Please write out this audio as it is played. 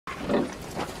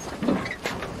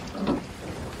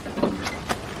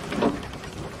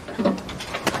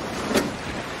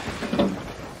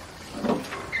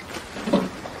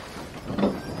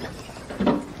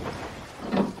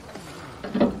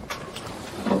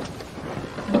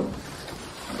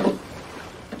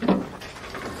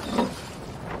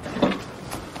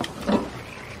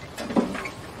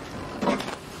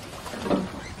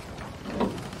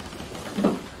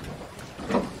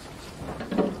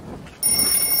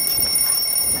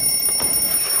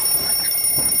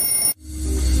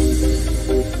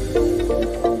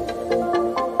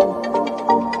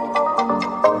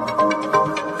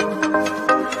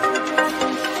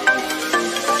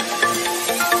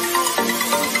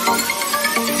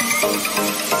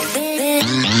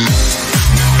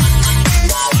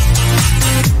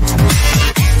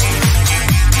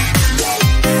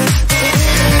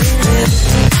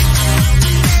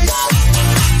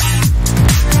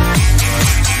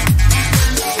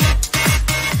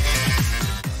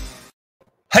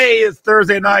Hey, it's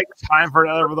Thursday night. Time for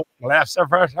another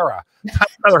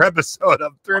episode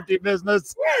of Thrifty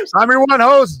Business. I'm your one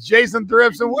host, Jason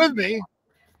Thrifts, and with me,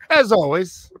 as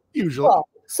always, usually. Well,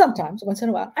 sometimes, once in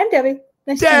a while. I'm Debbie.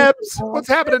 Nice Debs, what's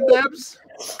happening, Debs?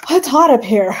 It's hot up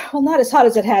here. Well, not as hot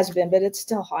as it has been, but it's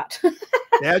still hot.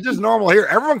 Yeah, just normal here.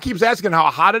 Everyone keeps asking how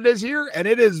hot it is here, and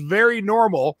it is very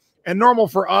normal. And normal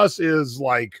for us is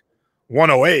like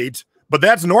 108, but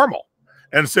that's normal.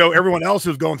 And so everyone else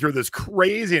who's going through this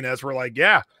craziness, we're like,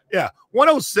 yeah,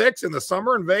 106 in the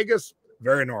summer in Vegas,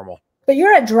 very normal. But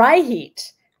you're at dry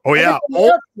heat. Oh, yeah.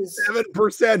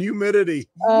 7% humidity.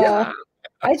 Yeah.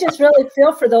 I just really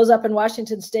feel for those up in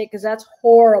Washington State because that's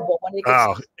horrible. When it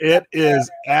gets it is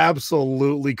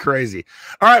absolutely crazy.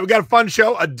 All right, we got a fun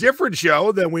show, a different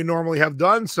show than we normally have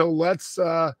done. So let's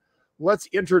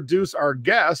introduce our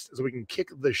guest so we can kick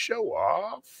the show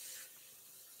off.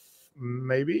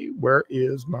 Maybe. Where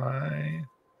is my...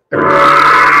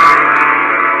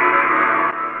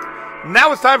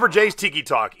 Now it's time for Jay's Tiki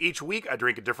Talk. Each week, I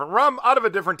drink a different rum out of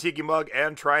a different tiki mug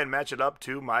and try and match it up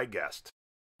to my guest.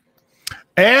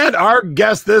 And our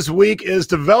guest this week is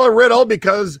Tevilla Riddell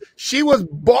because she was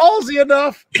ballsy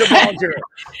enough to volunteer.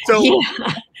 So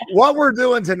what we're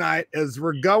doing tonight is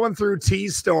we're going through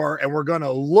T's store and we're going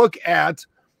to look at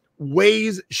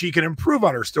ways she can improve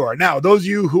on her store. Now, those of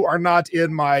you who are not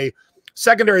in my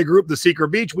secondary group, the Secret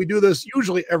Beach, we do this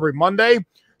usually every Monday.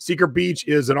 Secret Beach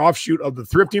is an offshoot of the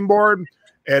Thrifting board,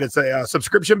 and it's a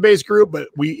subscription-based group, but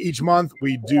each month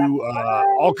we do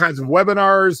all kinds of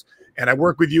webinars, and I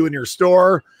work with you in your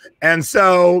store. And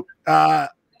so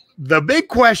the big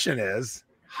question is,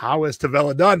 how is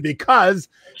Tevilla done? Because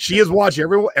she has watched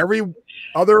every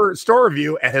other store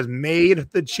review and has made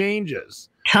the changes.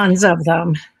 Tons of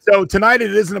them. So tonight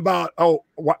it isn't about,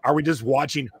 are we just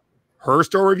watching her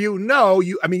store review? No,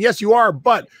 yes, you are,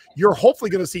 but you're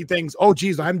hopefully going to see things. Oh,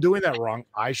 geez, I'm doing that wrong.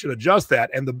 I should adjust that.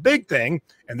 And the big thing,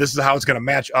 and this is how it's going to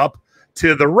match up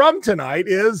to the rum tonight,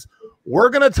 is we're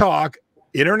going to talk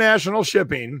international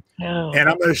shipping, and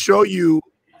I'm going to show you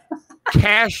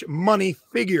cash money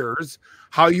figures,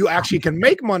 how you actually can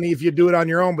make money if you do it on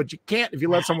your own, but you can't if you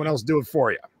let someone else do it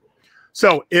for you.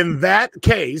 So in that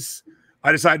case,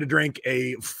 I decided to drink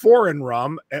a foreign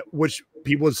rum, which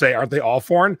people would say, aren't they all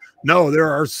foreign? No,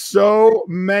 there are so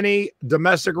many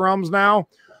domestic rums now.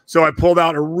 So I pulled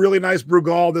out a really nice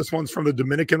Brugal. This one's from the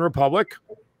Dominican Republic.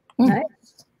 Nice.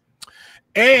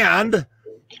 And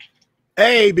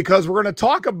because we're going to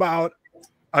talk about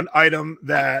an item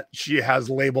that she has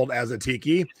labeled as a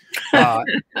tiki,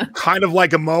 kind of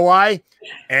like a moai,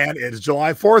 and it's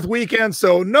July 4th weekend.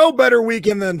 So no better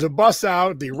weekend than to bust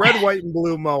out the red, white, and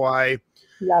blue moai.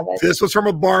 Love it. This was from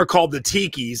a bar called the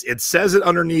Tiki's. It says it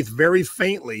underneath very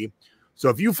faintly. So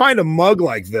if you find a mug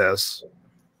like this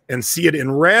and see it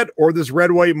in red or this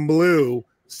red, white, and blue,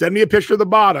 send me a picture of the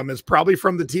bottom. It's probably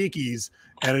from the Tiki's,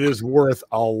 and it is worth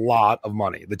a lot of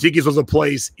money. The Tiki's was a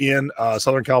place in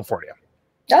Southern California.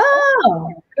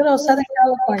 Oh, good old Southern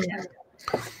California.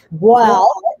 Well,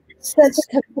 since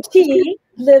T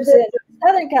lives in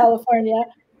Southern California,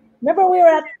 remember we were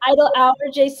at Idle Hour,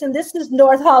 Jason? This is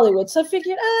North Hollywood. So I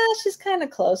figured, she's kind of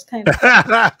close. Kind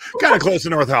of close to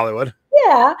North Hollywood.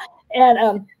 Yeah.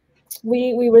 And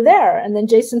we were there. And then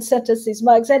Jason sent us these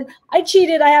mugs. And I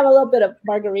cheated. I have a little bit of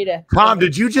margarita. Tom,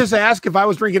 did you just ask if I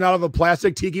was drinking out of a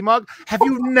plastic tiki mug? Have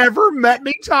you never met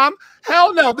me, Tom?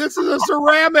 Hell no. This is a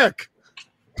ceramic.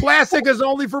 Plastic is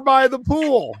only for by the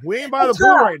pool. We ain't by the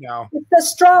pool right now. The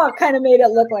straw kind of made it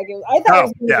look like it. I thought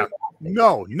it was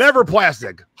No, never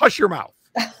plastic. Hush your mouth.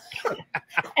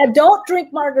 And don't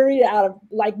drink margarita out of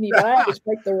like me, but I always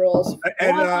break the rules.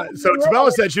 And so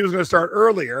Tevilla said she was going to start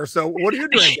earlier. So what are you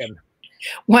drinking?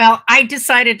 Well, I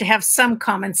decided to have some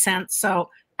common sense, so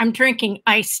I'm drinking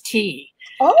iced tea.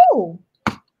 Oh.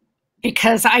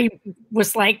 Because I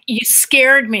was like, you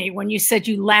scared me when you said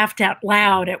you laughed out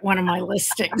loud at one of my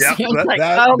listings. Yep,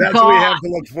 that's what we have to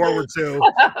look forward to.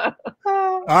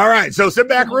 All right, so sit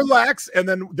back, relax, and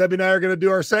then Debbie and I are going to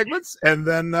do our segments, and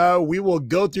then we will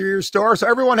go through your store. So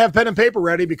everyone have pen and paper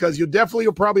ready because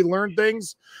you'll probably learn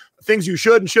things you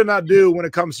should and should not do when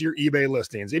it comes to your eBay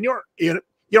listings. And you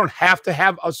don't have to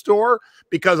have a store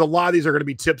because a lot of these are going to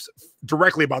be tips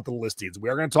directly about the listings. We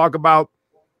are going to talk about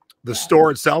the store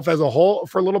itself as a whole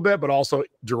for a little bit, but also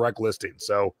direct listings.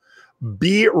 So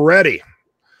be ready.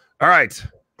 All right.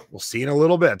 We'll see in a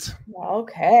little bit.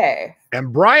 Okay.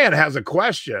 And Brian has a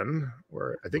question,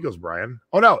 or I think it was Brian.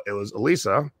 Oh, no, it was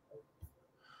Elisa.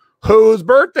 Whose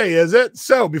birthday is it?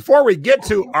 So before we get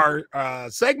to our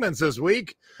segments this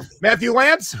week, Matthew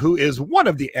Lance, who is one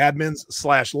of the admins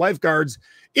 / lifeguards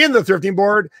in the Thrifting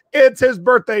board, it's his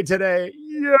birthday today.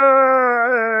 Yay!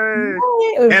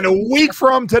 And a week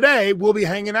from today, we'll be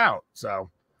hanging out. So,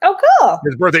 oh, cool.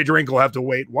 His birthday drink will have to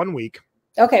wait 1 week.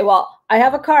 Okay, well, I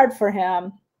have a card for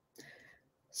him.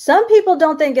 Some people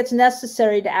don't think it's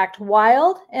necessary to act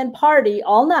wild and party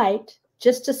all night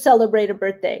just to celebrate a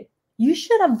birthday. You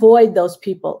should avoid those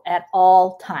people at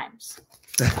all times.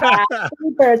 Happy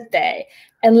birthday.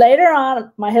 And later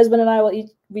on, my husband and I will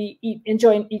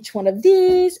enjoy each one of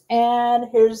these. And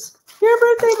here's your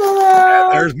birthday balloon.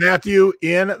 There's Matthew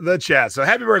in the chat. So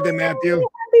happy birthday, Matthew.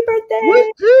 Happy birthday.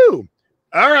 Woo-hoo.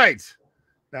 All right.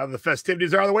 Now the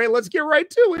festivities are out of the way. Let's get right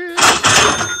to it.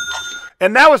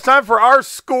 And now it's time for our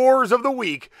scores of the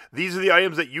week. These are the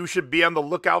items that you should be on the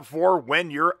lookout for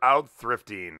when you're out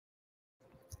thrifting.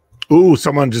 Ooh,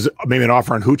 someone just made an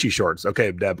offer on hoochie shorts.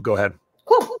 Okay, Deb, go ahead.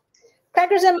 Cool.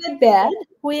 Crackers in my bed.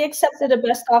 We accepted a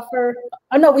best offer.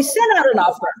 Oh, no, we sent out an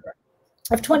offer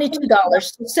of $22.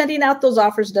 So sending out those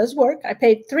offers does work. I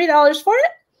paid $3 for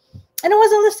it, and it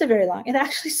wasn't listed very long. It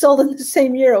actually sold in the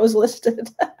same year it was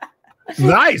listed.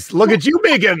 Nice. Look at you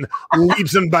making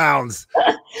leaps and bounds.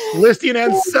 Listing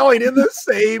and selling in the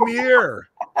same year.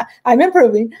 I'm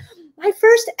improving. My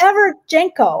first ever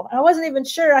Jenko. I wasn't even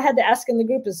sure. I had to ask in the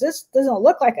group, this doesn't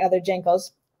look like other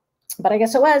Jenkos, but I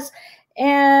guess it was.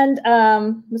 And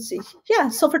let's see. Yeah,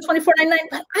 so for $24.99,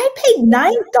 but I paid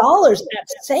 $9 at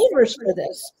Savers for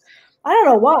this. I don't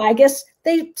know why. I guess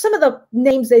some of the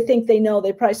names they think they know,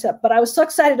 they price up, but I was so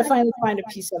excited to finally find a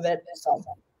piece of it. So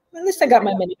at least I got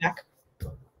my money back.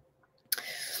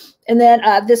 And then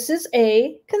this is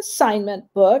a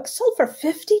consignment book sold for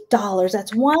 $50.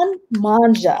 That's one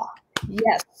manja.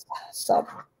 Yes. So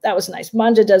that was nice.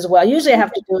 Manja does well. Usually I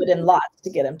have to do it in lots to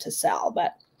get them to sell,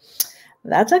 but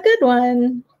that's a good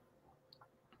one.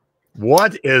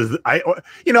 What is I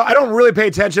don't really pay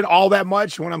attention all that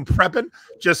much when I'm prepping,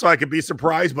 just so I could be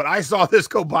surprised. But I saw this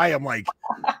go by. I'm like,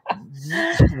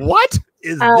 what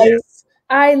is this?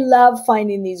 I love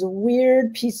finding these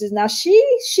weird pieces. Now she's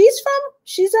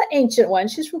an ancient one.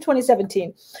 She's from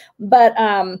 2017, but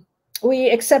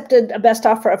we accepted a best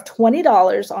offer of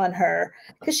 $20 on her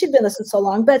because she'd been listening so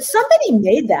long. But somebody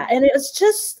made that, and it's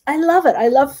just, I love it. I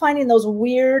love finding those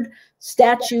weird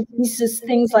statue pieces,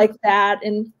 things like that.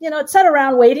 And it sat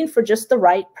around waiting for just the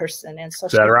right person. And so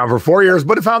sat around for 4 years,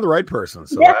 but it found the right person.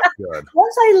 So yeah, that's good.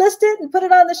 Once I list it and put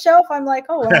it on the shelf, I'm like,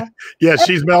 oh well. Yeah,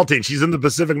 she's melting. She's in the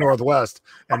Pacific Northwest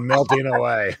and melting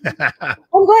away. I'm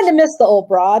going to miss the old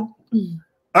broad.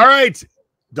 All right.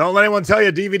 Don't let anyone tell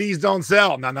you DVDs don't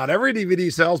sell. Now, not every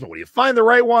DVD sells, but when you find the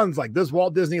right ones, like this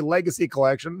Walt Disney Legacy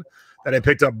Collection that I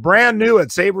picked up brand new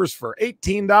at Savers for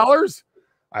 $18,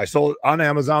 I sold it on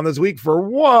Amazon this week for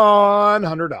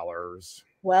 $100.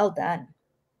 Well done.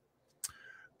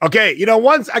 Okay,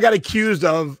 once I got accused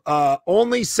of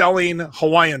only selling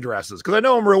Hawaiian dresses because I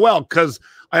know them real well because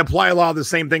I apply a lot of the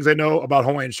same things I know about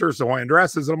Hawaiian shirts to Hawaiian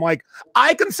dresses. And I'm like,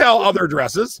 I can sell other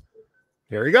dresses.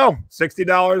 Here you go.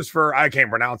 $60 for, I can't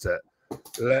pronounce it.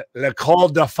 Le Col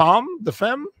de Femme?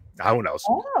 Who knows?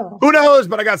 Oh. Who knows?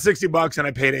 But I got $60 and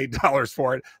I paid $8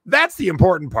 for it. That's the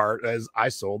important part, as I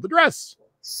sold the dress.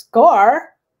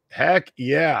 Score. Heck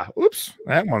yeah. Oops,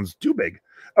 that one's too big.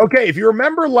 Okay, if you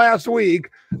remember last week,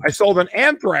 I sold an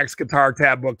Anthrax guitar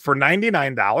tab book for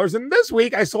 $99. And this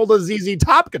week, I sold a ZZ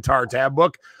Top guitar tab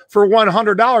book for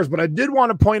 $100. But I did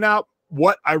want to point out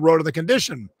what I wrote in the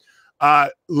condition.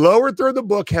 Lower third of the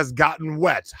book has gotten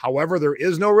wet. However, there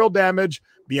is no real damage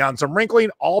beyond some wrinkling.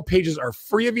 All pages are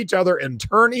free of each other and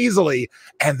turn easily,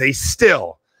 and they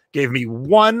still gave me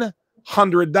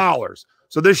 $100.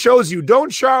 So this shows you don't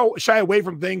shy away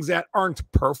from things that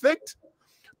aren't perfect.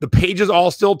 The pages all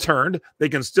still turned. They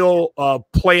can still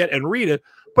play it and read it,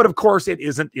 but of course it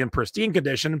isn't in pristine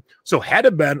condition. So had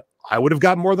it been, I would have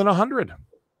got more than 100.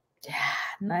 Yeah.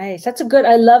 Nice. That's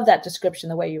I love that description,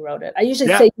 the way you wrote it. I usually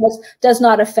say does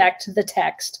not affect the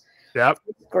text. Yep.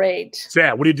 Great. So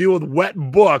yeah, what do you do with wet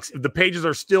books? If the pages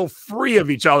are still free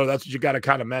of each other, that's what you got to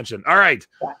kind of mention. All right.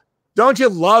 Yeah. Don't you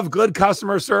love good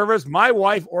customer service? My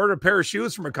wife ordered a pair of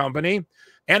shoes from a company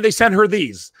and they sent her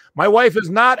these. My wife is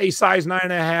not a size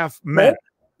 9.5 men.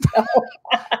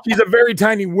 She's a very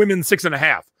tiny women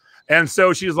 6.5. And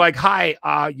so she's like, hi,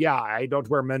 yeah, I don't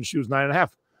wear men's shoes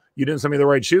 9.5. You didn't send me the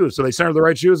right shoes. So they sent her the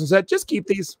right shoes and said, just keep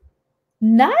these.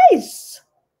 Nice.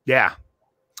 Yeah.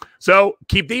 So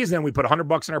keep these, and we put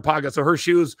 $100 in our pocket. So her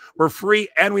shoes were free,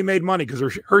 and we made money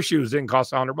because her shoes didn't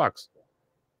cost $100.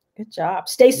 Good job.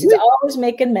 Stacy's always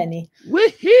making money.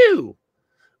 Woohoo!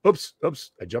 Oops.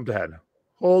 I jumped ahead.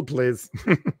 Hold, please.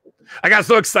 I got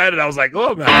so excited. I was like,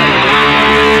 oh, man.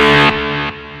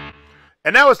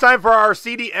 And now it's time for our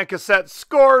CD and cassette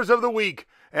scores of the week.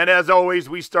 And as always,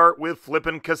 we start with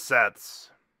flipping cassettes.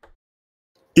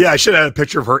 Yeah, I should have had a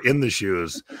picture of her in the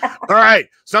shoes. All right.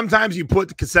 Sometimes you put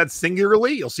the cassettes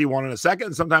singularly. You'll see one in a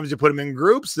second. Sometimes you put them in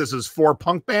groups. This is 4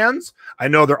 punk bands. I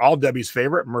know they're all Debbie's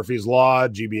favorite. Murphy's Law,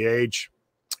 GBH.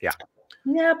 Yeah.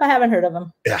 Yep, I haven't heard of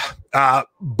them. Yeah.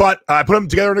 But I put them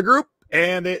together in a group,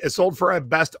 and it sold for a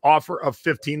best offer of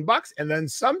 $15. And then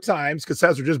sometimes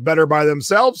cassettes are just better by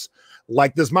themselves,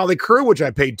 like this Motley Crue, which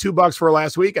I paid $2 for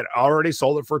last week and already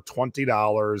sold it for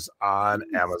 $20 on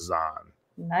Amazon.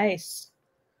 Nice.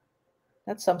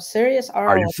 That's some serious ROI.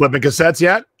 Are you flipping cassettes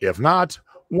yet? If not,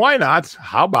 why not?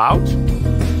 How about?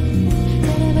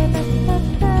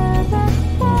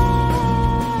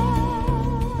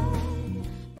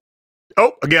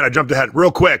 Oh, again, I jumped ahead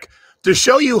real quick. To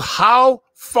show you how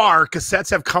far cassettes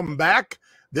have come back,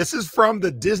 this is from the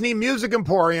Disney Music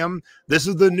Emporium. This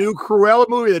is the new Cruella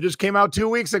movie that just came out 2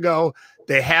 weeks ago.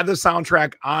 They had the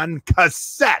soundtrack on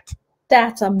cassette.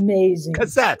 That's amazing.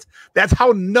 Cassette. That's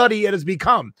how nutty it has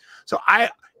become. So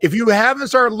if you haven't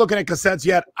started looking at cassettes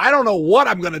yet, I don't know what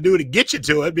I'm going to do to get you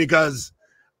to it, because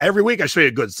every week I show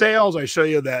you good sales. I show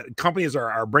you that companies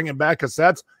are bringing back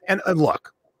cassettes. And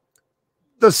look,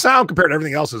 the sound compared to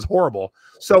everything else is horrible.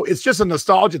 So it's just a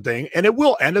nostalgia thing, and it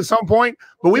will end at some point.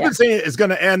 But we've been saying it's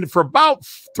going to end for about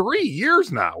 3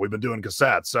 years now. We've been doing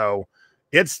cassettes. So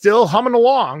it's still humming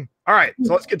along. All right,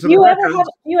 so let's get to the records.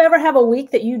 You ever have a week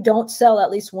that you don't sell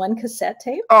at least one cassette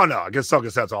tape? Oh, no, I can sell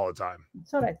cassettes all the time.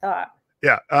 That's what I thought.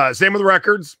 Yeah, same with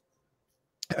records.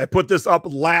 I put this up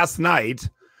last night.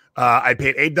 I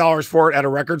paid $8 for it at a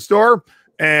record store,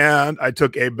 and I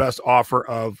took a best offer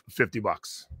of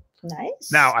 $50.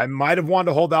 Nice. Now, I might have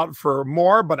wanted to hold out for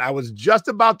more, but I was just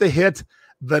about to hit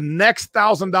the next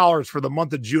 $1,000 for the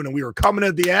month of June, and we were coming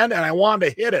at the end, and I wanted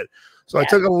to hit it. So I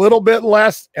took a little bit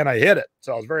less, and I hit it.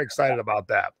 So I was very excited about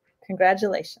that.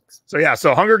 Congratulations. So, yeah,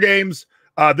 so Hunger Games,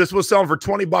 this was selling for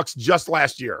 $20 just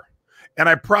last year. And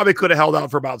I probably could have held out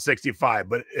for about 65,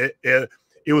 but it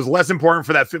was less important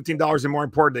for that $15 and more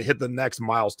important to hit the next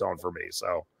milestone for me.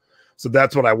 So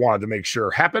that's what I wanted to make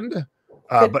sure happened.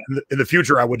 But in the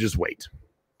future, I would just wait.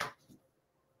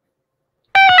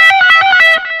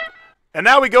 And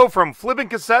now we go from flipping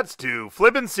cassettes to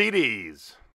flipping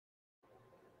CDs.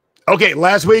 Okay,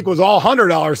 last week was all $100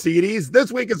 CDs.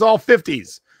 This week is all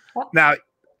 50s. Now,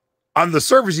 on the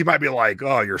surface, you might be like,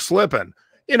 oh, you're slipping.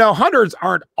 You know, hundreds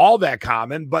aren't all that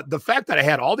common, but the fact that I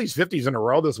had all these 50s in a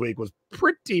row this week was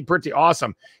pretty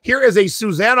awesome. Here is a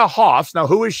Susanna Hoffs. Now,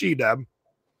 who is she, Deb?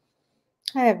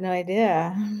 I have no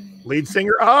idea. Lead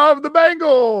singer of the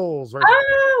Bangles. Right,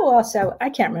 oh, well, so I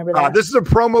can't remember that. This is a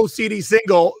promo CD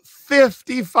single,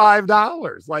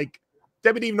 $55. Like,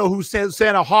 Debbie didn't even know who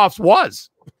Susanna Hoffs was.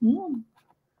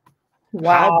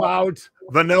 Wow. How about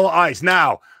Vanilla Ice?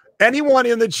 Now, anyone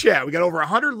in the chat, we got over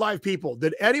 100 live people.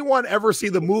 Did anyone ever see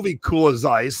the movie Cool as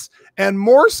Ice? And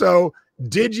more so,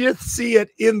 did you see it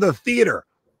in the theater?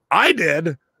 I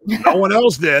did. No one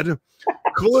else did.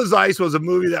 Cool as Ice was a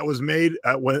movie that was made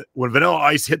when Vanilla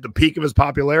Ice hit the peak of his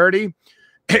popularity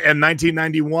in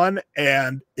 1991,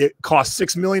 and it cost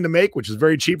 $6 million to make, which is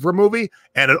very cheap for a movie,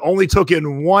 and it only took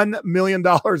in $1 million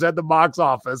at the box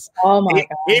office. Oh my God!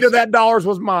 8 of that dollars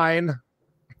was mine.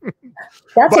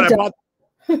 That's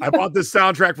I bought this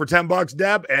soundtrack for $10,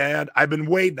 Deb, and I've been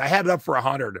waiting. I had it up for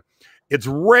 100. It's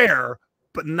rare,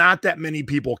 but not that many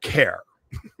people care.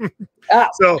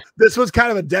 So this was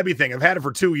kind of a Debbie thing. I've had it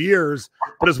for 2 years,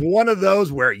 but it's one of those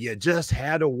where you just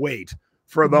had to wait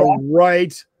for the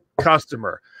right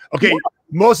customer. Okay,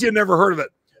 most of you have never heard of it.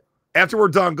 After we're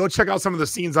done, go check out some of the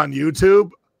scenes on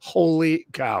YouTube. Holy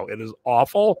cow, it is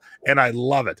awful, and I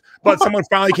love it. But someone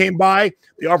finally came by.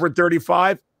 They offered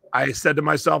 35. I said to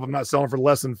myself, I'm not selling for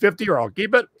less than 50 or I'll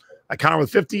keep it. I counted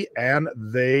with 50, and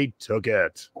they took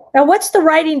it. Now, what's the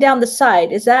writing down the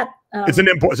side? Is that it's an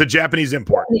import. It's a Japanese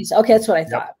import. Okay, that's what I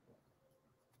thought.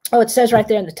 Oh, it says right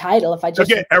there in the title. If I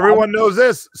just everyone knows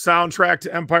this soundtrack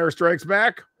to Empire Strikes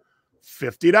Back,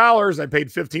 $50. I paid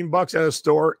 $15 at a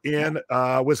store in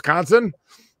Wisconsin.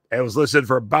 It was listed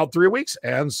for about 3 weeks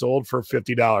and sold for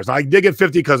 $50. Now, I did get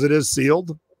 50 because it is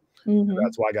sealed.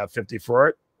 That's why I got 50 for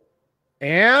it.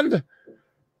 And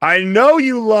I know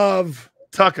you love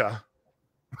Tucka.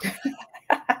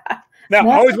 Now,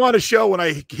 I always want to show when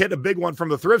I hit a big one from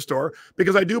the thrift store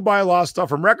because I do buy a lot of stuff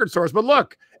from record stores. But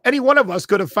look, any one of us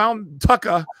could have found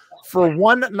Tucka for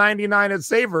 $1.99 at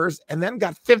Savers and then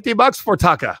got $50 for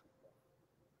Tucka.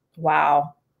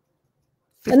 Wow.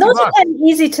 And those are kind of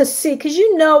easy to see because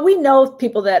we know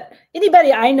people that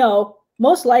anybody I know,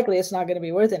 most likely it's not going to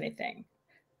be worth anything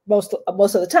most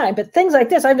of the time. But things like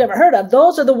this I've never heard of.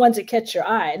 Those are the ones that catch your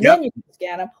eye. And then you can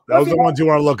scan them. Those are the ones you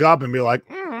want to look up and be like,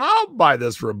 I'll buy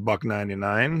this for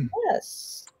 $1.99.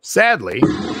 Yes. Sadly.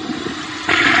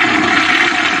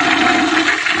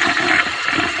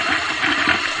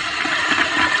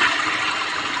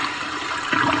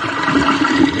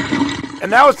 And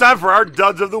now it's time for our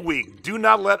duds of the week. Do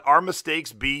not let our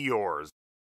mistakes be yours.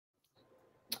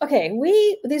 Okay,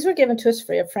 these were given to us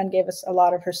free. A friend gave us a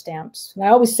lot of her stamps. And I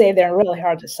always say they're really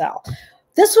hard to sell.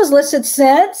 This was listed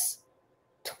since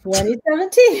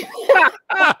 2017.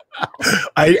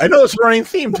 I know it's a running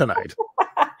theme tonight.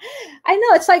 I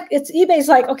know. It's eBay's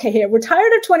like, okay, here, we're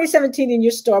tired of 2017 in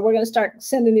your store. We're going to start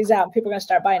sending these out and people are going to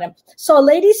start buying them. So a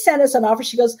lady sent us an offer.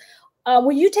 She goes,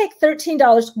 will you take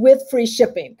 $13 with free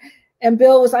shipping? And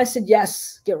I said,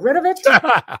 yes, get rid of it.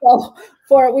 So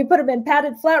we put them in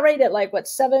padded flat rate at like,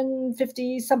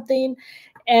 $7.50 something.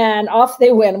 And off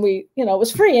they went. It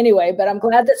was free anyway, but I'm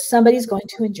glad that somebody's going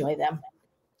to enjoy them.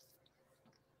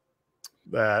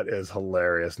 That is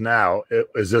hilarious. Now,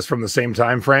 is this from the same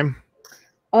time frame?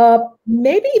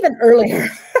 Maybe even earlier.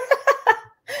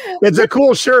 It's a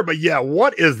cool shirt, but yeah,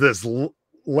 what is this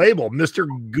label? Mr.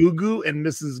 Goo Goo and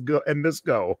Mrs. Go and Miss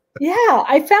Go. Yeah,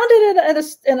 I found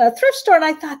it in a thrift store, and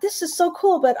I thought this is so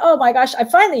cool. But oh my gosh, I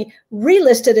finally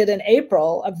relisted it in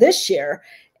April of this year.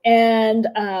 And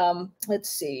let's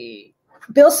see,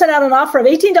 Bill sent out an offer of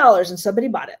 $18, and somebody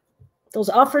bought it. Those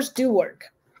offers do work.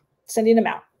 Sending them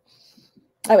out.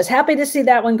 I was happy to see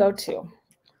that one go too.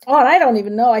 Oh, and I don't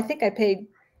even know. I think I paid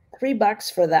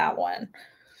 $3 for that one.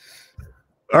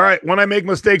 All right. When I make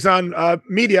mistakes on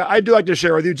media, I do like to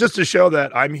share with you just to show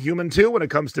that I'm human too when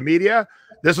it comes to media.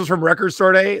 This was from Record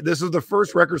Store Day. This is the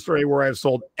first Record Store Day where I've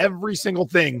sold every single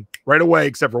thing right away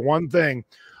except for one thing.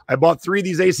 I bought 3 of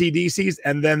these AC/DCs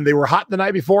and then they were hot the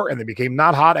night before and they became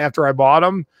not hot after I bought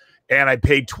them. And I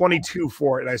paid $22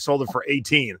 for it and I sold it for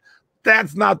 $18.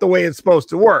 That's not the way it's supposed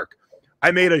to work. I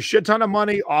made a shit ton of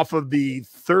money off of the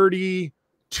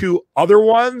 32 other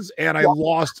ones, and I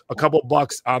lost a couple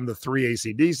bucks on the 3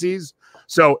 AC/DCs.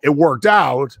 So it worked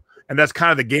out, and that's kind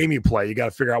of the game you play. You got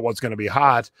to figure out what's going to be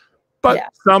hot, but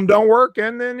some don't work,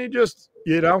 and then you just,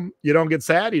 you don't get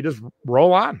sad. You just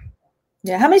roll on.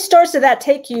 Yeah. How many stores did that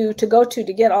take you to go to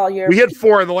get all your? We had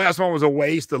 4, and the last one was a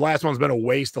waste. The last one's been a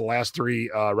waste the last 3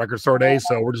 Record Store Days,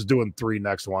 so we're just doing 3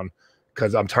 next one.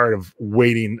 Because I'm tired of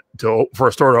waiting for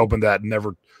a store to open that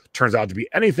never turns out to be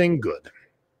anything good.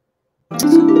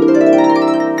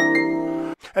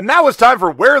 And now it's time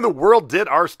for Where in the World Did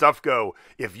Our Stuff Go?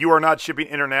 If you are not shipping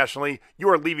internationally, you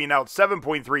are leaving out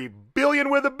 7.3 billion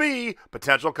with a B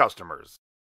potential customers.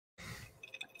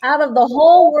 Out of the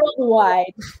whole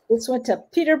worldwide, this went to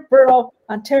Peterborough,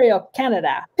 Ontario,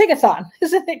 Canada. Pigathon.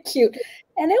 Isn't it cute?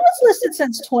 And it was listed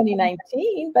since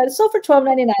 2019, but it sold for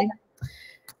 $12.99.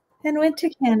 And went to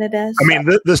Canada. So. I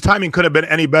mean, this timing could have been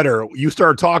any better. You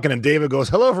started talking, and David goes,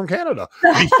 "Hello from Canada."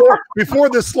 Before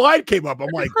this slide came up, I'm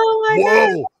like, oh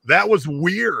 "Whoa, God. That was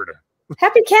weird."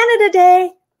 Happy Canada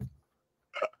Day.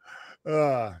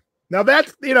 Now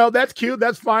that's cute.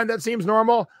 That's fine. That seems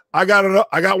normal. I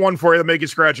got one for you to make you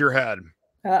scratch your head.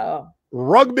 Uh-oh.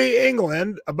 Rugby,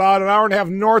 England, about an hour and a half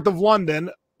north of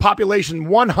London. Population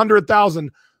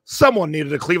 100,000. Someone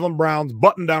needed a Cleveland Browns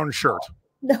button-down shirt.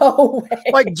 No way.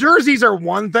 Like jerseys are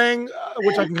one thing,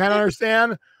 which I can kind of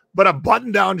understand, but a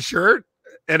button-down shirt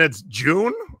and it's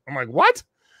June? I'm like, what?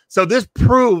 So this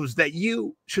proves that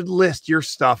you should list your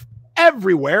stuff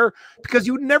everywhere because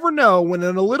you never know when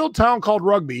in a little town called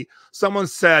Rugby, someone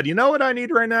said, you know what I need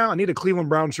right now? I need a Cleveland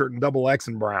Brown shirt and XX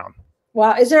and brown.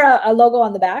 Wow. Is there a logo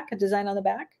on the back, a design on the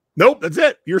back? Nope, that's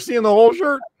it. You're seeing the whole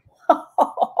shirt.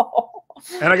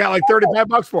 And I got like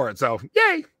 $35 for it. So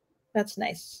yay. That's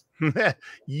nice.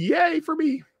 Yay for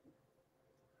me.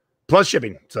 Plus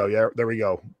shipping. So yeah, there we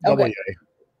go. Double yay.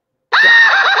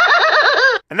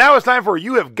 And now it's time for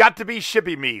You Have Got to Be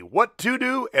Shipping Me. What to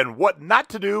do and what not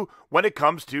to do when it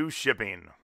comes to shipping.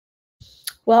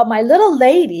 Well, my little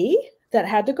lady that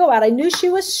had to go out, I knew she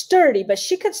was sturdy, but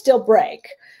she could still break.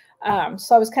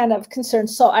 So I was kind of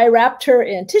concerned. So I wrapped her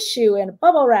in tissue and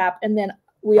bubble wrap. And then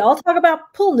we all talk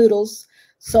about pool noodles.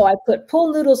 So I put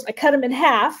pool noodles, I cut them in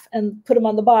half and put them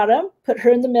on the bottom, put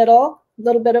her in the middle,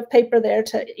 little bit of paper there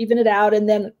to even it out, and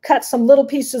then cut some little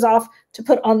pieces off to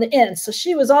put on the end. So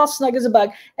she was all snug as a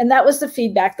bug. And that was the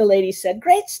feedback. The lady said,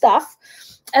 great stuff.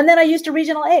 And then I used a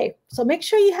regional A. So make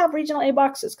sure you have regional A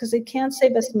boxes because they can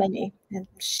save us money. And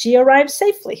she arrived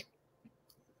safely.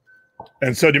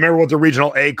 And so do you remember what the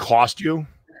regional A cost you?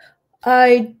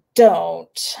 I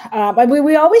don't.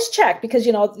 We always check because,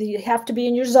 you know, you have to be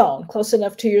in your zone, close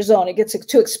enough to your zone. It gets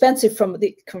too expensive from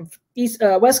the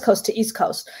West Coast to East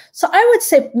Coast. So I would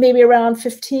say maybe around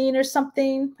 15 or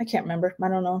something. I can't remember. I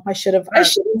don't know. I should have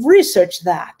researched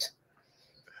that.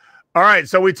 All right.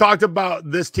 So we talked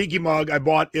about this tiki mug I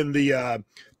bought in the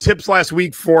tips last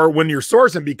week for when you're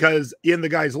sourcing, because in the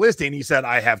guy's listing, he said,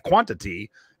 I have quantity.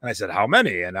 And I said, how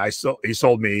many? And he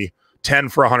sold me 10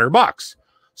 for $100.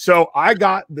 So I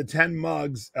got the 10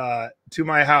 mugs to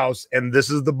my house, and this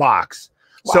is the box.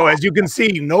 Wow. So as you can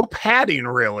see, no padding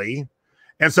really.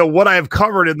 And so what I have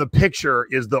covered in the picture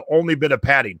is the only bit of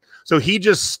padding. So he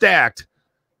just stacked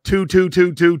 2, 2,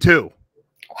 2, 2, 2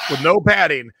 with no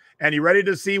padding. And you ready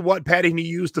to see what padding he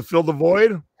used to fill the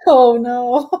void? Oh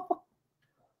no.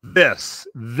 This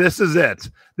is it.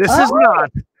 This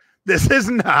is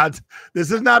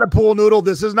not a pool noodle.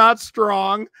 This is not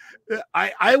strong.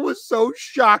 I was so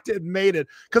shocked it made it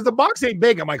because the box ain't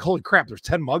big. I'm like, holy crap, there's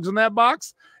 10 mugs in that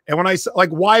box. And when I like,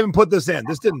 why even put this in?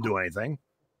 This didn't do anything.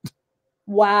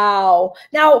 Wow.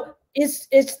 Now, is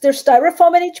there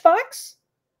styrofoam in each box?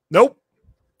 Nope.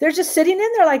 They're just sitting in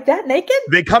there like that, naked?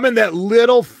 They come in that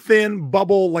little thin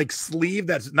bubble like sleeve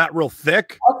that's not real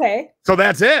thick. Okay. So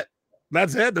that's it.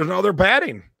 That's it. There's no other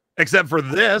padding except for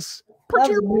this. That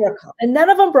was a miracle. And none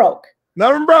of them broke.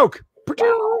 None of them broke.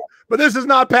 Wow. But this is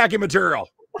not packing material.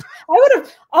 I would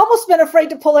have almost been afraid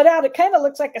to pull it out. It kind of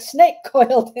looks like a snake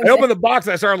coiled in I opened the box.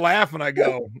 I started laughing. I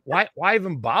go, why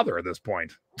even bother at this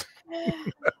point?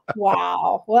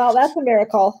 Wow. Well, that's a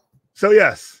miracle. So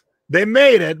yes, they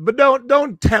made it, but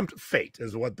don't tempt fate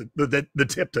is what the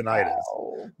tip tonight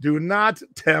is. Do not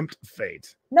tempt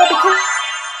fate. No, because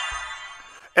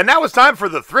and now it's time for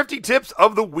the Thrifty Tips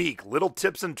of the Week. Little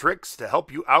tips and tricks to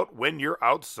help you out when you're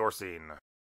outsourcing.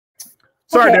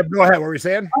 Sorry, Deb, go ahead. What were you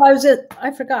saying? Oh,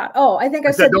 I forgot. Oh, I think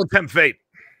I said don't tempt fate.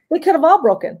 They could have all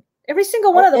broken. Every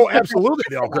single one of them. Oh, absolutely.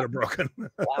 They all could have broken.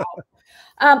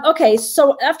 Wow. Okay,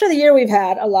 so after the year we've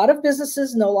had, a lot of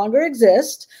businesses no longer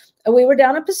exist. We were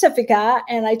down in Pacifica,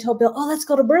 and I told Bill, let's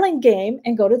go to Burlingame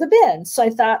and go to the bin. So I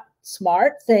thought,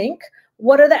 smart, think,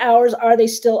 what are the hours? Are they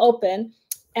still open?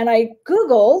 And I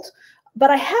Googled, but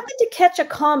I happened to catch a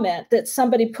comment that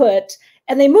somebody put,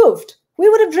 and they moved. We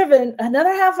would have driven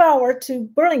another half hour to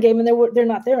Burlingame, and they're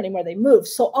not there anymore. They moved.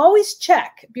 So always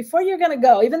check before you're going to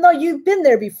go, even though you've been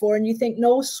there before and you think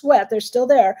no sweat, they're still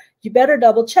there. You better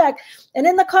double check. And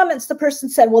in the comments, the person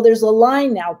said, well, there's a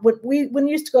line now. When we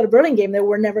used to go to Burlingame, there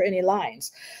were never any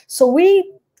lines. So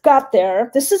we got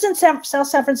there. This is in South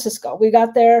San Francisco. We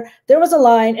got there. There was a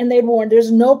line, and they'd warned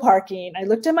there's no parking. I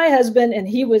looked at my husband, and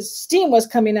steam was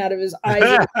coming out of his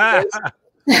eyes.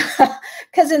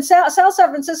 Because in South San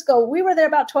Francisco, we were there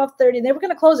about 12:30, and they were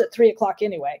going to close at 3 o'clock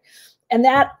anyway. And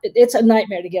it's a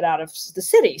nightmare to get out of the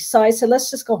city. So I said,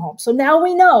 let's just go home. So now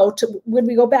we know when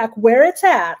we go back where it's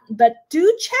at, but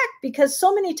do check because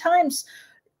so many times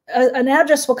an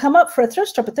address will come up for a thrift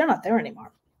store, but they're not there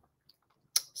anymore.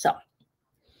 So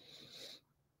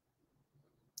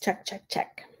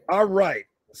check. All right.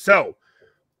 So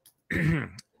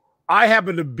I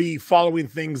happen to be following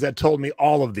things that told me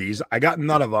all of these. I got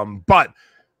none of them, but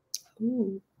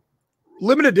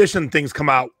limited edition things come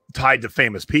out tied to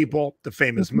famous people, to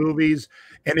famous movies.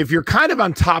 And if you're kind of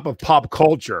on top of pop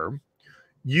culture,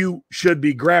 you should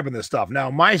be grabbing this stuff. Now,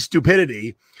 my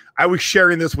stupidity, I was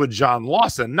sharing this with John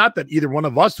Lawson. Not that either one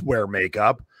of us wear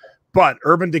makeup, but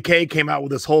Urban Decay came out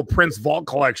with this whole Prince Vault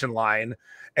collection line.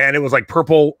 And it was like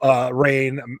Purple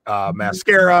Rain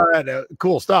mascara and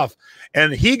cool stuff.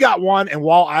 And he got one. And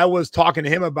while I was talking to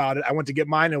him about it, I went to get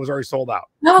mine and it was already sold out.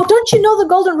 No, don't you know the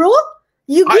golden rule?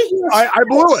 You get yours. I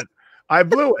blew it. I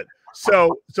blew it.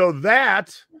 So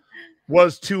that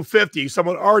was $250.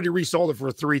 Someone already resold it for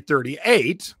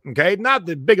 $338. Okay, not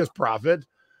the biggest profit,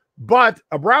 but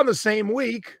around the same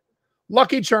week,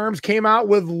 Lucky Charms came out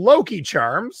with Loki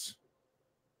Charms.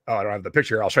 Oh, I don't have the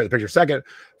picture. I'll show you the picture in a second.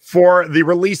 For the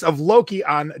release of Loki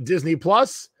on Disney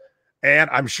Plus, and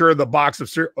I'm sure the box of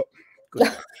cereal.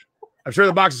 I'm sure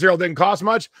the box of cereal didn't cost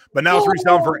much, but now it's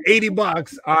reselling for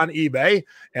 $80 on eBay.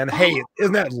 And hey,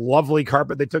 isn't that lovely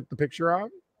carpet they took the picture on?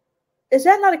 Is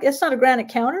that not? It's not a granite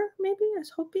counter. Maybe I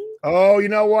was hoping. Oh, you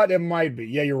know what? It might be.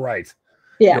 Yeah, you're right.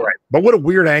 Yeah, you're right. But what a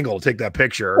weird angle to take that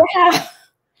picture. Yeah.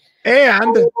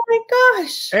 And oh my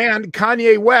gosh! And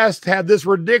Kanye West had this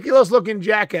ridiculous looking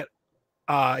jacket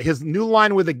his new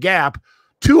line with a Gap,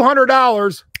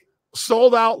 $200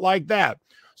 sold out like that.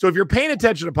 So if you're paying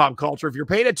attention to pop culture, if you're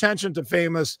paying attention to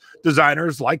famous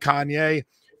designers like Kanye, if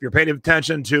you're paying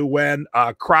attention to when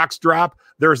Crocs drop,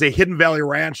 there's a Hidden Valley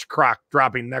Ranch Croc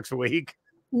dropping next week.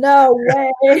 No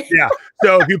way. Yeah.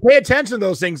 So if you pay attention to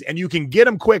those things and you can get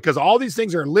them quick, because all these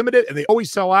things are limited and they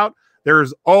always sell out,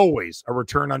 there's always a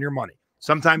return on your money.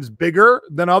 Sometimes bigger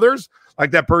than others.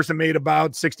 Like that person made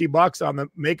about $60 on the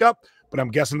makeup, but I'm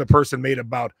guessing the person made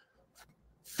about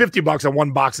 $50 on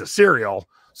one box of cereal.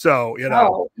 So, you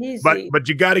know, but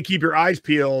you got to keep your eyes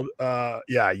peeled. Yeah,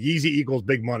 Yeezy equals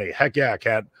big money. Heck yeah,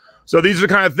 Cat. So these are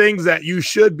the kind of things that you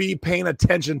should be paying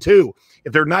attention to.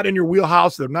 If they're not in your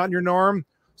wheelhouse, they're not in your norm,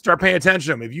 start paying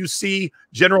attention to them. If you see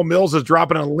General Mills is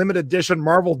dropping a limited edition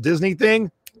Marvel Disney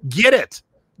thing, get it.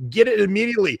 Get it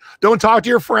immediately. Don't talk to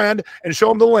your friend and show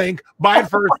them the link. Buy it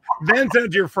first, then send it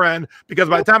to your friend, because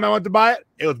by the time I went to buy it,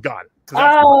 it was gone.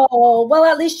 Oh, well,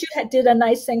 at least you did a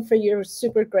nice thing for your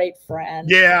super great friend.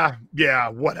 Yeah,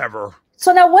 whatever.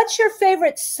 So now what's your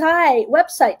favorite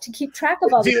website to keep track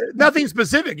of all this? Nothing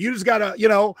specific. You just got to, you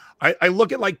know, I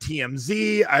look at like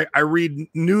TMZ. I read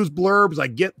news blurbs. I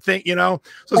get things, you know.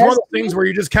 So it's one of those things where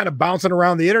you're just kind of bouncing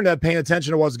around the internet paying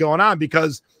attention to what's going on,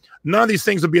 because none of these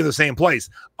things would be in the same place.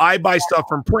 I buy stuff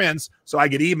from Prince, so I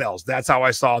get emails. That's how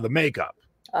I saw the makeup.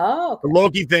 Oh, okay. The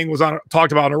Loki thing was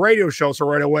talked about on a radio show, so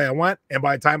right away I went, and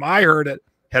by the time I heard it,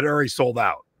 had already sold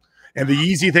out. And the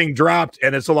Yeezy thing dropped,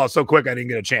 and it sold out so quick I didn't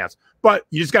get a chance. But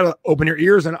you just got to open your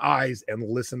ears and eyes and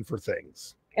listen for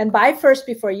things. And buy first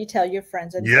before you tell your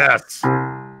friends. And yes.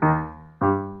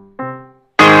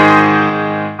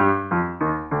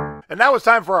 And now it's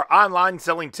time for our online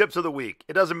selling tips of the week.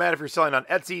 It doesn't matter if you're selling on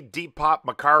Etsy, Depop,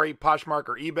 Mercari, Poshmark,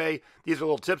 or eBay. These are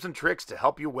little tips and tricks to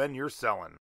help you when you're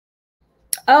selling.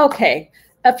 Okay.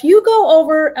 If you go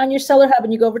over on your Seller Hub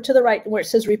and you go over to the right where it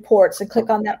says reports and click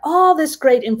on that, all this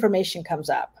great information comes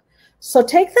up. So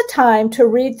take the time to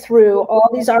read through all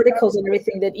these articles and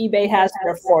everything that eBay has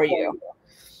there for you.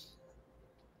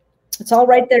 It's all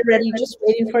right there ready, just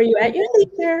waiting for you at your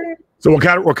leisure. So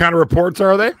what kind of reports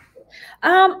are they?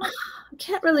 I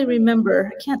can't really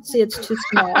remember. I can't see, it's too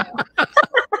small.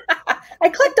 I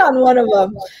clicked on one of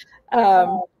them.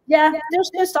 Yeah,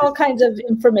 there's just all kinds of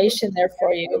information there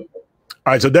for you.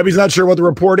 All right, so Debbie's not sure what the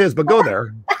report is, but go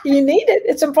there. You need it.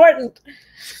 It's important.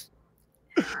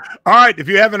 All right, if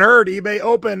you haven't heard, eBay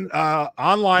Open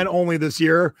online only this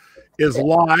year is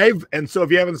live. And so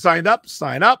if you haven't signed up,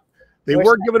 sign up. They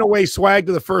were giving away swag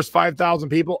to the first 5,000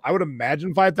 people. I would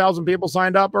imagine 5,000 people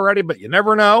signed up already, but you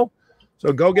never know.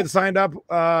 So go get signed up,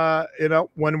 you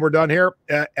know, when we're done here.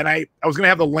 And I was going to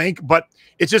have the link, but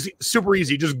it's just super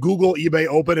easy. Just Google eBay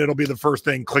Open. It'll be the first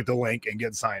thing. Click the link and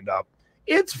get signed up.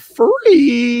 It's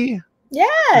free.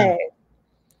 Yay.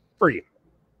 Free.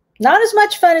 Not as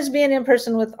much fun as being in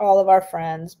person with all of our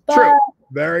friends. But true.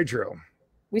 Very true.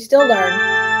 We still learn.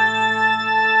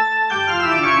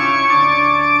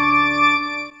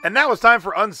 And now it's time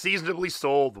for Unseasonably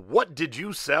Sold. What did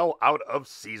you sell out of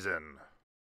season?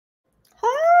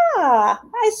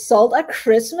 I sold a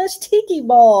Christmas tiki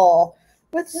bowl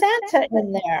with Santa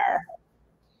in there.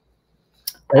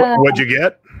 What'd you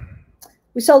get?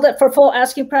 We sold it for full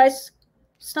asking price.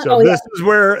 So this is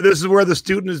where the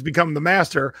student has become the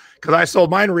master, because I sold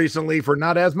mine recently for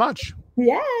not as much.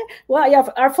 Yeah. Well, yeah,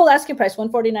 our full asking price,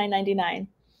 $149.99.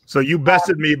 So you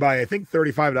bested me by, I think,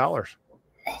 $35.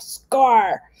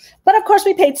 Scar. But of course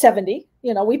we paid $70.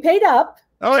 You know, we paid up.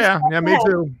 Oh yeah. Yeah, me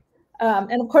too.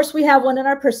 And of course we have one in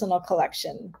our personal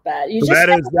collection, but you so that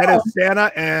is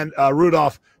Santa and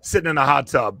Rudolph sitting in a hot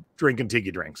tub drinking tiki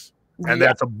drinks. And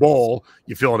that's a bowl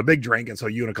you fill in a big drink, and so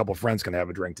you and a couple of friends can have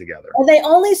a drink together. And they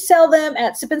only sell them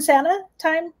at Sip and Santa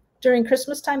time during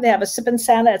Christmas time. They have a Sip and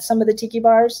Santa at some of the tiki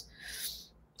bars.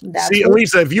 See,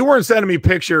 Elisa, if you weren't sending me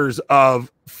pictures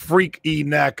of freaky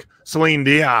neck Celine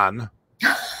Dion, you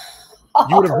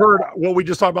would have heard what we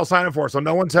just talked about signing for. So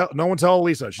no one tell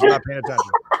Elisa, she's not paying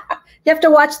attention. You have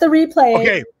to watch the replay.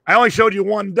 Okay, I only showed you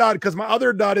one dud because my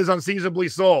other dud is unseasonably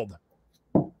sold.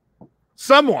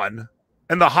 Someone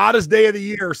in the hottest day of the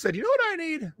year said, "You know what I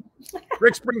need?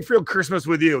 Rick Springfield Christmas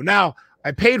with You." Now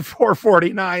I paid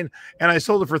 $449 and I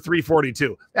sold it for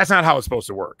 $342. That's not how it's supposed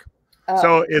to work.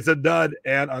 So it's a dud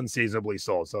and unseasonably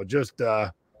sold. So just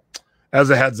as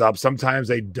a heads up, sometimes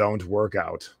they don't work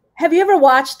out. Have you ever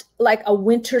watched like a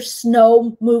winter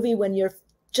snow movie when you're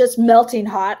just melting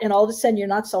hot and all of a sudden you're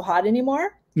not so hot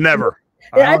anymore? Never.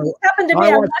 Yeah, it happened to me.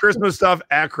 I watch Christmas stuff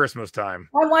at Christmas time.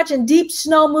 I'm watching deep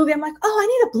snow movie. I'm like, oh, I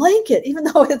need a blanket, even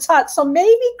though it's hot. So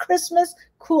maybe Christmas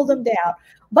cooled them down.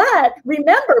 But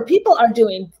remember, people are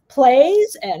doing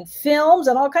plays and films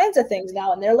and all kinds of things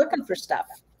now, and they're looking for stuff.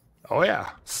 Oh, yeah.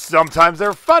 Sometimes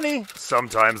they're funny,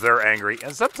 sometimes they're angry,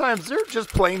 and sometimes they're just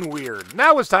plain weird.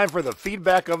 Now it's time for the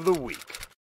feedback of the week.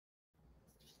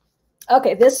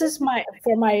 Okay, this is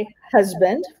for my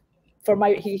husband.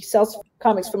 He sells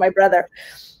comics for my brother.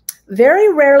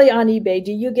 Very rarely on eBay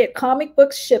do you get comic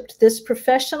books shipped this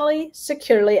professionally,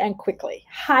 securely, and quickly.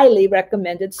 Highly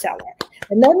recommended seller.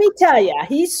 And let me tell you,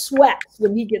 he sweats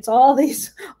when he gets all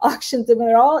these auctions and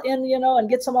they're all in, and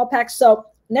gets them all packed. So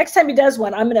next time he does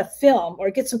one, I'm going to film or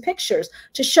get some pictures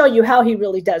to show you how he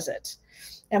really does it.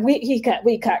 And we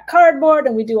cut cardboard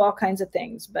and we do all kinds of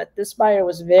things. But this buyer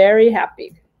was very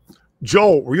happy.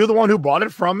 Joel, were you the one who bought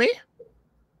it from me?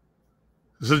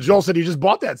 So Joel said he just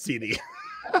bought that CD.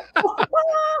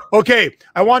 Okay,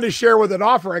 I wanted to share with an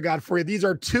offer I got for you. These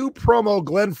are 2 promo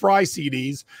Glenn Fry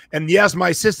CDs. And yes, my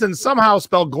assistant somehow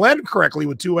spelled Glenn correctly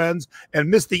with 2 N's and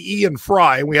missed the E in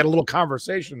Fry. And we had a little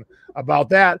conversation about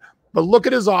that. But look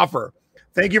at his offer.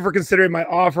 Thank you for considering my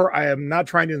offer. I am not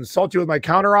trying to insult you with my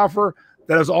counter offer.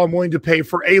 That is all I'm willing to pay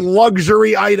for a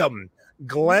luxury item.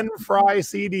 Glenn Fry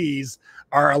CDs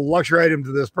are a luxury item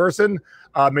to this person.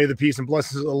 May the peace and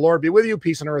blessings of the Lord be with you.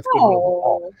 Peace on earth.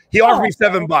 Goodwill. He offered me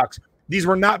 $7. These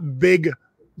were not big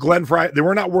Glenn Fry. They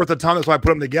were not worth a ton. That's why I put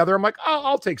them together. I'm like, oh,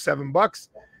 I'll take $7.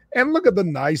 And look at the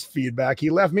nice feedback he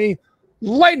left me.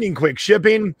 Lightning quick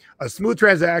shipping, a smooth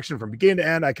transaction from beginning to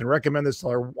end. I can recommend this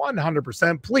seller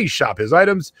 100%. Please shop his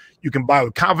items. You can buy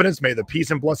with confidence. May the peace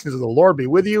and blessings of the Lord be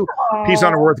with you. Peace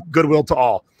on earth, goodwill to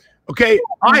all. Okay,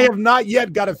 I have not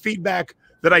yet got a feedback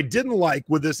that I didn't like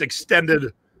with this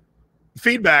extended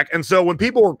feedback. And so when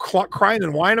people were crying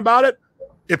and whining about it,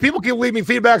 if people keep leaving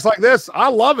feedbacks like this, I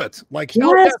love it. Like,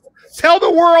 yes. Tell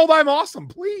the world I'm awesome,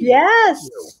 please.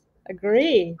 Yes,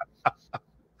 agree.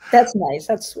 That's nice.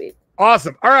 That's sweet.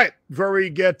 Awesome. All right. Before we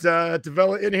get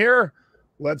Tevilla in here,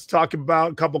 let's talk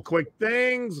about a couple quick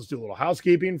things. Let's do a little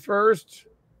housekeeping first.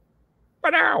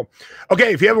 Right now.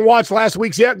 Okay. If you haven't watched last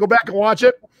week's yet, go back and watch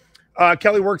it.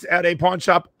 Kelly works at a pawn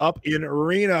shop up in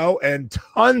Reno, and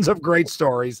tons of great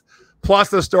stories. Plus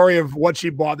the story of what she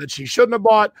bought that she shouldn't have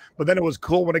bought, but then it was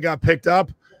cool when it got picked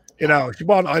up. She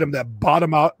bought an item that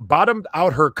bottomed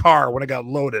out her car when it got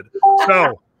loaded.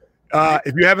 So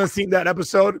if you haven't seen that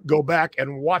episode, go back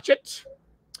and watch it.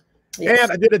 Yes.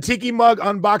 And I did a Tiki mug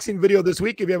unboxing video this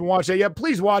week. If you haven't watched it yet,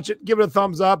 please watch it. Give it a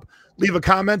thumbs up. Leave a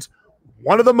comment.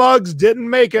 One of the mugs didn't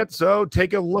make it, so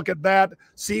take a look at that.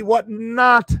 See what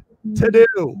not to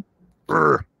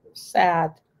do.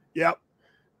 Sad. Yep.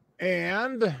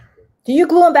 And do you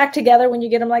glue them back together when you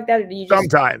get them like that, or do you just...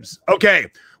 Sometimes. Okay.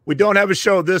 We don't have a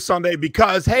show this Sunday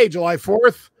because, hey, July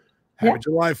 4th. Happy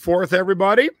July 4th,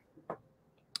 everybody.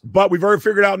 But we've already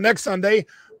figured out next Sunday,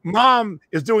 Mom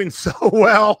is doing so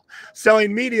well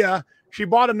selling media. She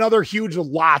bought another huge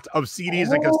lot of CDs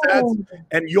and cassettes,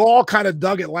 and you all kind of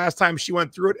dug it last time she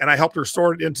went through it, and I helped her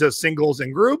sort it into singles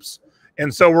and groups.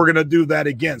 And so we're going to do that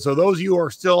again. So those of you who are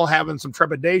still having some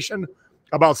trepidation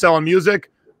about selling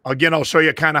music, again, I'll show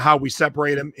you kind of how we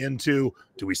separate them into,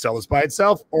 do we sell this by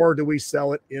itself or do we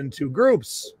sell it into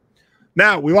groups?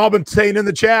 Now, we've all been saying in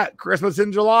the chat, Christmas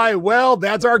in July. Well,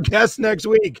 that's our guest next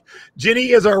week.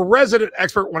 Ginny is our resident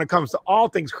expert when it comes to all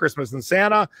things Christmas and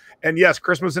Santa. And yes,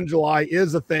 Christmas in July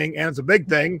is a thing, and it's a big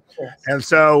thing. Yes. And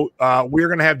so we're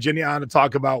going to have Ginny on to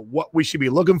talk about what we should be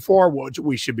looking for, what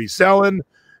we should be selling.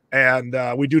 And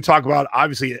we do talk about,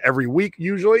 obviously, every week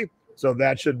usually. So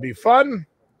that should be fun.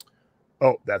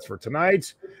 Oh, that's for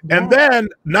tonight. Yeah. And then,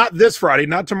 not this Friday,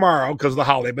 not tomorrow because of the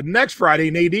holiday, but next Friday,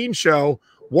 Nadine's show,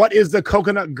 what is the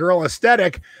Coconut Girl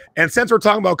aesthetic? And since we're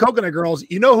talking about Coconut Girls,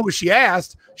 you know who she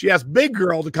asked? She asked Big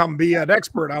Girl to come be an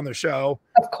expert on the show.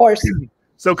 Of course.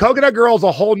 So Coconut Girl is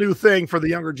a whole new thing for the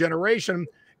younger generation,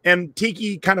 and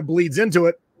Tiki kind of bleeds into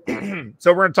it.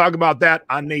 So we're going to talk about that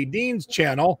on Nadine's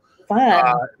channel.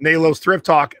 Nalo's Thrift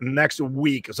Talk next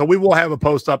week. So we will have a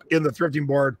post up in the thrifting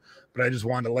board, but I just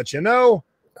wanted to let you know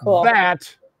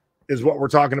that is what we're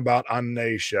talking about on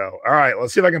Nay's show. All right,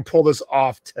 let's see if I can pull this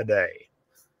off today.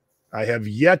 I have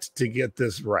yet to get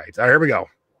this right. All right, here we go.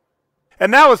 And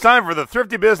now it's time for the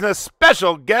Thrifty Business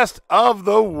special guest of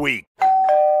the week.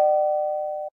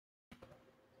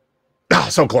 Oh,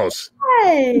 so close.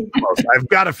 Hey. Close. I've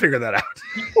got to figure that out.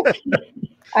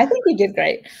 I think you did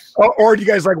great. Or do you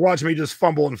guys like watch me just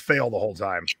fumble and fail the whole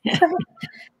time?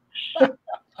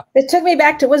 It took me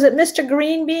back to, was it Mr.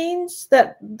 Green Beans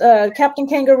that Captain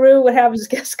Kangaroo would have his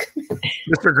guests come in?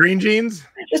 Mr. Green Jeans?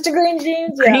 Mr. Green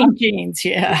Jeans, yeah. Green Jeans,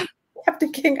 yeah.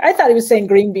 Captain King. I thought he was saying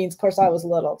green beans. Of course, I was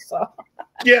little, so.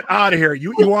 Get out of here.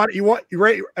 You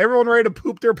ready? Everyone ready to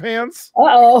poop their pants?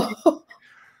 Uh-oh.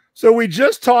 So we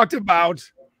just talked about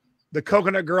the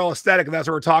Coconut Girl aesthetic, and that's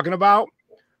what we're talking about.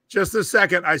 Just a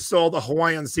second, I sold a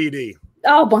Hawaiian CD.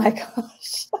 Oh my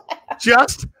gosh.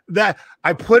 Just that.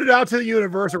 I put it out to the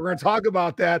universe. We're going to talk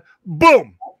about that.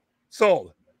 Boom.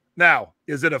 Sold. Now,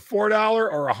 is it a $4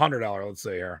 or a $100? Let's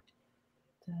see here.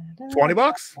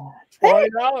 $20?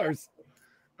 $20.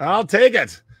 I'll take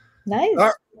it. Nice.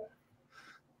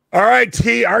 All right,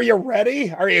 T, are you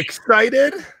ready? Are you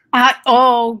excited?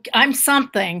 I'm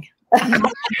something. I'm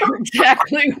not sure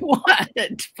exactly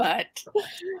what, but.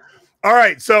 All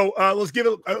right, so let's give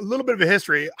it a little bit of a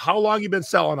history. How long you been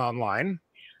selling online?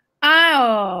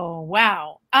 Oh,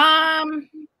 wow.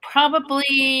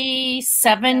 Probably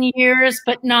 7 years,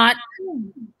 but not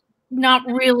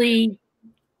really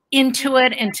into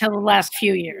it until the last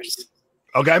few years.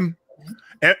 Okay.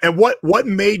 And what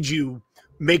made you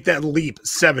make that leap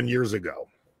 7 years ago?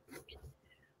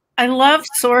 I love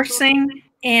sourcing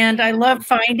and I love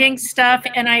finding stuff.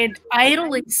 And I had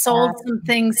idly sold some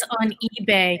things on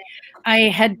eBay. I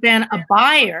had been a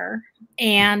buyer,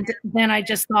 and then I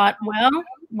just thought, well,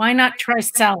 why not try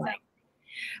selling?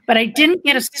 But I didn't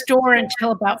get a store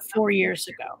until about 4 years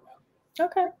ago.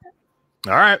 Okay.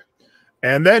 All right.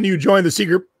 And then you joined the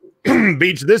Secret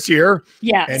Beach this year.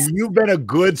 Yes. And you've been a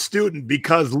good student,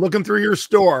 because looking through your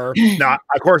store, now,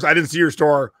 of course, I didn't see your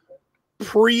store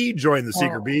pre-join the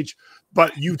Secret Beach,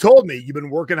 but you told me you've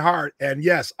been working hard. And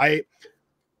yes,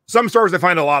 some stores, I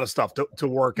find a lot of stuff to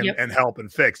work and help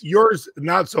and fix. Yours,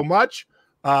 not so much.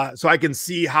 So I can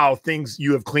see how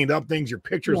you have cleaned up things. Your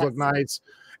pictures look nice.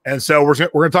 And so we're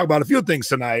going to talk about a few things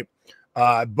tonight.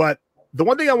 But the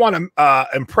one thing I want to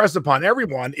impress upon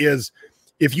everyone is,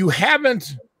 if you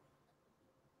haven't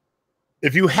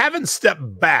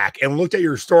stepped back and looked at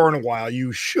your store in a while,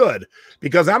 you should,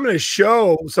 because I'm going to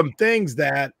show some things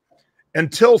that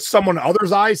until someone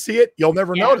other's eyes see it, you'll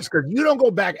never notice, because you don't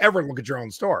go back ever and look at your own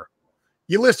store.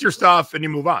 You list your stuff and you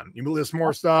move on. You list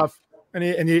more stuff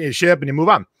and you ship and you move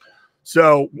on.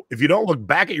 So if you don't look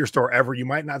back at your store ever, you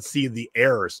might not see the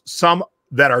errors, some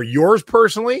that are yours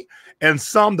personally, and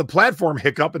some the platform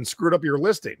hiccup and screwed up your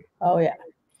listing. Oh, yeah.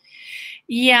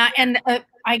 Yeah, and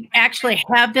I actually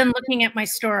have been looking at my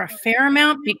store a fair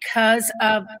amount because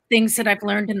of things that I've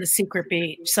learned in the Secret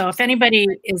Beach. So if anybody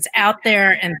is out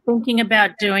there and thinking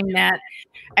about doing that,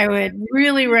 I would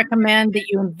really recommend that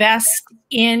you invest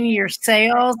in your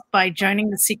sales by joining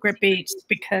the Secret Beach,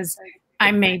 because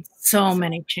I made so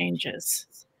many changes.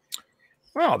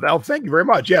 Well, thank you very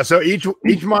much. Yeah, so each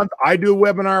month I do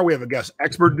a webinar. We have a guest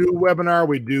expert do a webinar.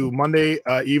 We do Monday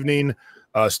evening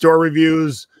store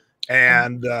reviews.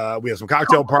 And we have some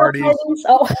cocktail parties.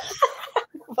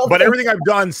 But everything I've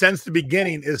done since the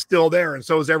beginning is still there. And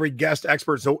so is every guest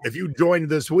expert. So if you joined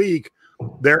this week,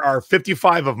 there are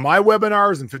 55 of my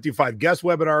webinars and 55 guest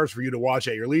webinars for you to watch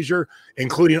at your leisure,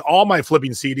 including all my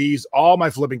flipping CDs, all my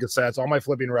flipping cassettes, all my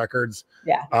flipping records.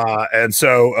 Yeah. And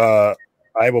so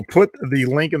I will put the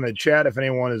link in the chat if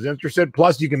anyone is interested.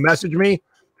 Plus, you can message me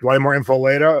if you want more info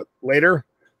later.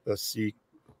 Let's see.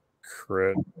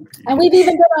 And we've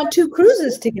even been on 2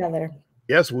 cruises together.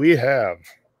 Yes, we have.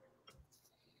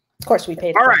 Of course, we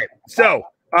paid. All right. So,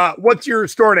 what's your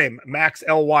store name? Max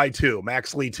LY2,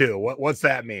 Maxley 2. What's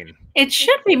that mean? It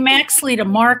should be Maxley to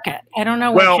Market. I don't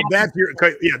know. Well, that's your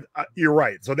you're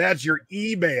right. So that's your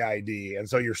eBay ID, and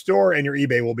so your store and your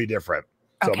eBay will be different.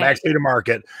 So Maxley to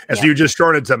Market, and so you just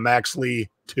shorted to Maxley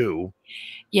 2.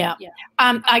 Yeah.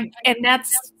 And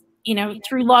that's,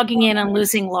 through logging in and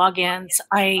losing logins,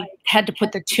 I had to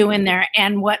put the 2 in there.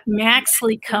 And what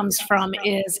Maxley comes from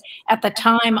is, at the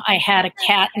time I had a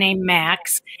cat named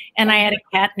Max and I had a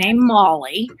cat named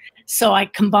Molly. So I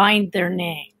combined their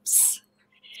names.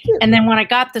 And then when I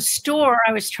got the store,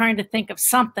 I was trying to think of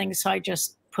something. So I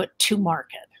just put 2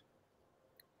 Market.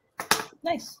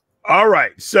 Nice. All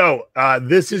right. So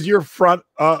this is your front,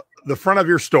 the front of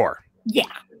your store. Yeah.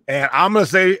 And I'm going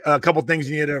to say a couple things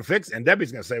you need to fix, and Debbie's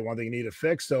going to say one thing you need to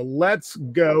fix. So let's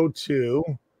go to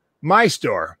my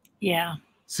store. Yeah.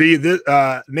 See,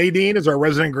 Nadine is our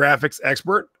resident graphics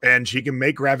expert, and she can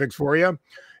make graphics for you.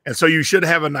 And so you should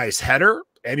have a nice header,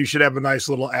 and you should have a nice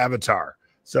little avatar.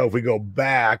 So if we go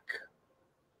back,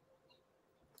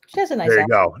 she has a nice there you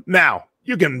go. Now,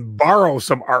 you can borrow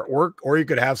some artwork, or you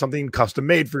could have something custom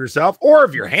made for yourself. Or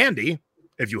if you're handy,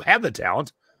 if you have the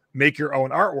talent, make your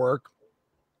own artwork.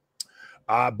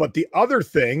 But the other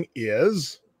thing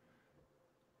is,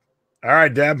 all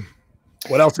right, Deb,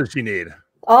 what else does she need?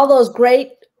 All those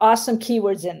great, awesome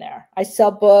keywords in there. I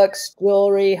sell books,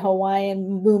 jewelry,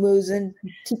 Hawaiian muumuus, and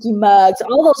tiki mugs.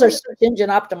 All those are search engine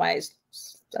optimized.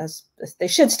 as they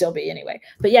should still be anyway.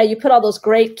 But yeah, you put all those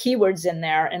great keywords in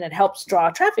there, and it helps draw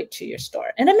traffic to your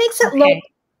store, and it makes it look,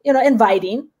 you know,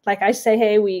 inviting. Like I say,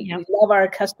 hey, we love our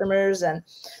customers, and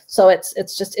so it's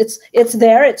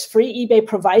there. It's free. eBay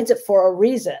provides it for a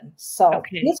reason. So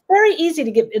it's very easy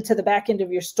to get into the back end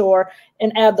of your store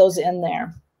and add those in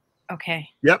there. Okay.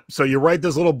 Yep. So you write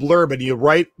this little blurb, and you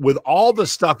write with all the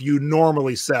stuff you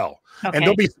normally sell. Okay. And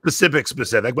don't be specific,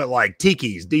 but like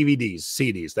tikis, DVDs,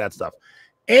 CDs, that stuff.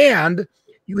 And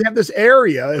you have this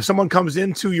area, if someone comes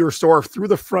into your store through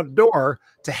the front door,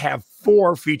 to have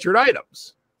 4 featured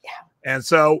items. Yeah. And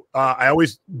so I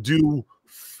always do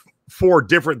 4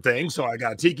 different things. So I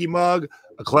got a tiki mug,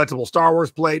 a collectible Star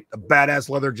Wars plate, a badass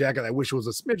leather jacket I wish was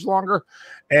a smidge longer,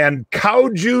 and cow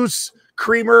juice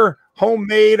creamer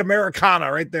homemade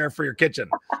Americana right there for your kitchen.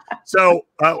 So,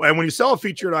 and when you sell a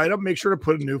featured item, make sure to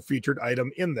put a new featured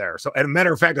item in there. So, and a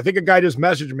matter of fact, I think a guy just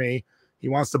messaged me. He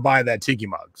wants to buy that tiki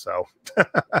mug. So,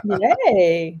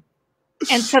 yay.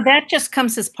 And so that just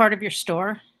comes as part of your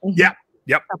store? Yeah.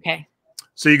 Yep. Okay.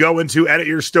 So you go into edit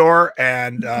your store,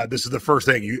 and this is the first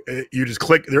thing. You just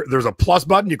click, there's a plus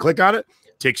button. You click on it,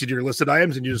 takes you to your listed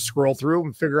items, and you just scroll through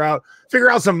and figure out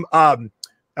some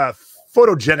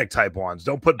photogenic type ones.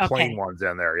 Don't put plain ones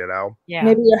in there, you know? Yeah.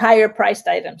 Maybe your higher priced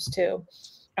items too.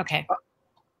 Okay.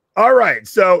 All right.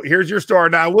 So here's your store.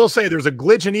 Now I will say there's a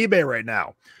glitch in eBay right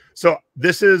now. So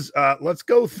this is, let's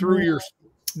go through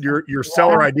your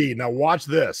seller ID. Now watch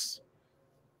this.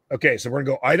 Okay. So we're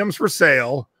gonna go items for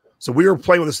sale. So we were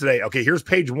playing with this today. Okay. Here's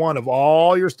page 1 of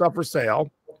all your stuff for sale.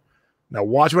 Now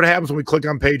watch what happens when we click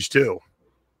on page 2.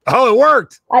 Oh, it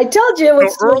worked. I told you.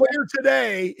 So earlier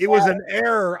today, it was an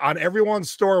error on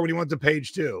everyone's store when you went to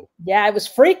page 2. Yeah, it was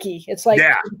freaky. It's like,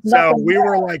 so we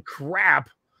were like, crap.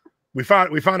 We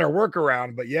found our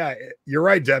workaround, but yeah, you're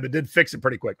right, Deb. It did fix it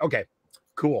pretty quick. Okay,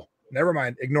 cool. Never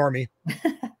mind. Ignore me.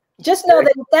 Just know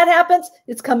that if that happens,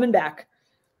 it's coming back.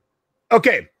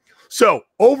 Okay. So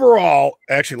overall,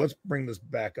 actually, let's bring this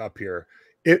back up here.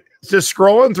 It's just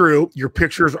scrolling through, your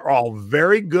pictures are all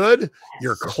very good.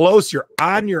 You're close. You're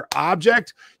on your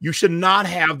object. You should not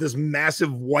have this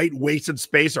massive white wasted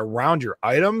space around your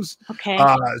items. Okay.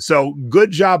 So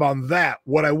good job on that.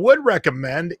 What I would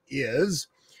recommend is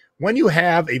when you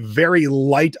have a very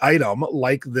light item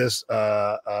like this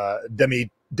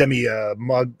demi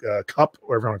mug cup,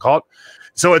 whatever you want to call it.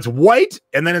 So it's white,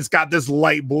 and then it's got this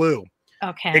light blue.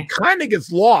 Okay. It kind of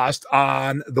gets lost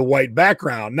on the white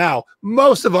background. Now,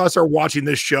 most of us are watching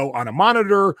this show on a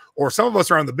monitor, or some of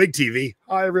us are on the big TV.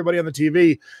 Hi, everybody on the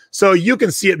TV. So you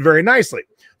can see it very nicely.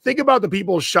 Think about the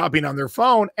people shopping on their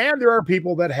phone, and there are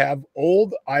people that have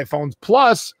old iPhones.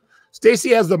 Plus,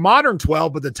 Stacy has the modern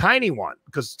 12, but the tiny one,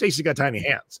 because Stacy got tiny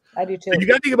hands. I do too. And you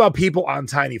got to think about people on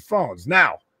tiny phones.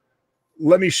 Now,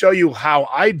 let me show you how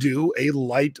I do a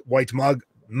light white mug.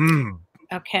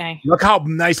 Okay. Look how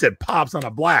nice it pops on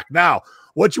a black. Now,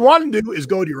 what you want to do is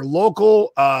go to your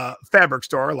local fabric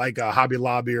store, like Hobby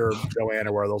Lobby or Joann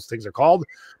or where those things are called.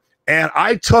 And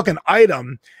I took an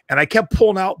item and I kept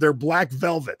pulling out their black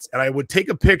velvets, and I would take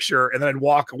a picture and then I'd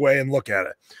walk away and look at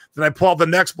it. Then I pull out the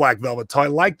next black velvet till I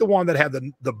liked the one that had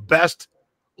the best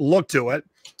look to it.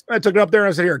 And I took it up there and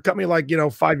I said, here, cut me like,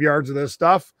 5 yards of this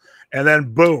stuff. And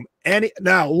then boom.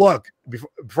 Now look,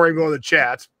 before I go to the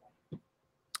chat,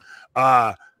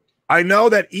 I know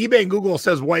that eBay and Google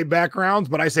says white backgrounds,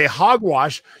 but I say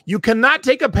hogwash. You cannot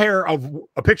take a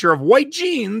picture of white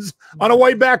jeans on a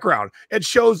white background. It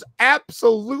shows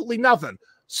absolutely nothing.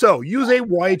 So use a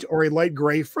white or a light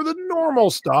gray for the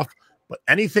normal stuff, but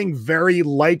anything very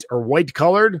light or white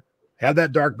colored, have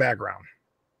that dark background.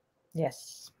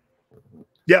 Yes.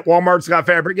 Yeah, Walmart's got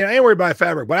fabric. Yeah, I ain't worried about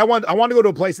fabric, but I want to go to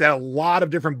a place that had a lot of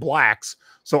different blacks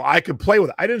so I could play with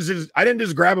it. I didn't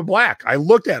just grab a black. I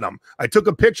looked at them. I took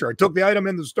a picture. I took the item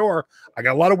in the store. I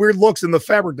got a lot of weird looks in the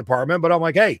fabric department, but I'm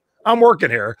like, hey, I'm working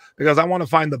here because I want to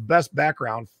find the best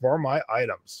background for my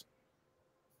items.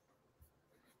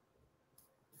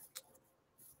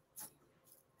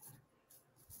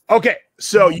 Okay,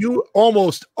 so you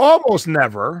almost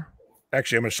never,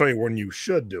 actually, I'm going to show you when you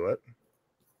should do it.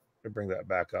 Let me bring that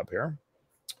back up here.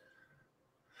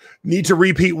 Need to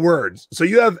repeat words. So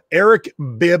you have Eric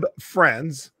Bibb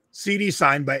Friends, CD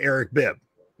signed by Eric Bibb.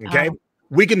 Okay. Oh.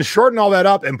 We can shorten all that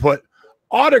up and put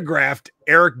autographed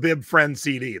Eric Bibb Friends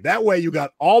CD. That way you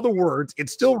got all the words. It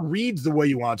still reads the way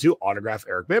you want to, autograph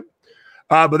Eric Bibb.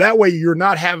 But that way you're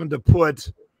not having to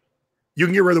put, you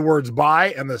can get rid of the words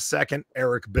by and the second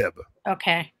Eric Bibb.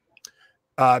 Okay.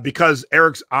 Because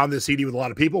Eric's on the CD with a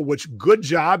lot of people, which good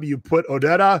job. You put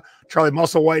Odetta, Charlie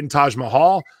Musselwhite, and Taj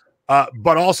Mahal.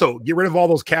 But also get rid of all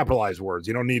those capitalized words.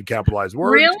 You don't need capitalized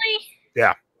words. Really?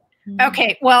 Yeah.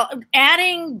 Okay, well,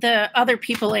 adding the other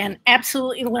people in,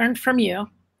 absolutely learned from you.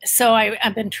 So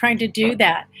I've been trying to do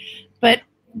that. But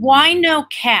why no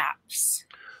caps?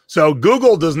 So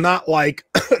Google does not like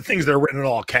things that are written in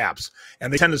all caps,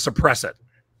 and they tend to suppress it.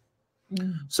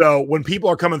 So when people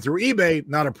are coming through eBay,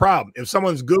 not a problem. If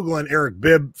someone's Googling Eric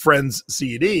Bibb Friends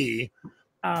CD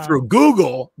through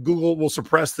Google, Google will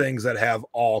suppress things that have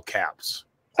all caps.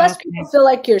 Plus, people feel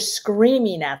like you're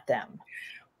screaming at them.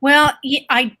 Well,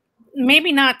 I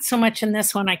maybe not so much in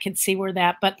this one. I can see where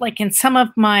that, but like in some of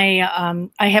my,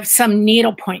 I have some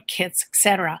needlepoint kits,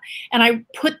 etc. And I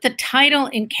put the title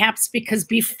in caps because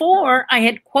before I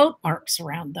had quote marks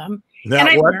around them. And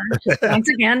I learned, once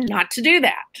again, not to do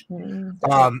that.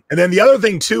 And then the other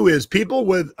thing, too, is people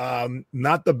with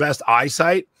not the best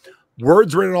eyesight,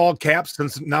 words written in all caps,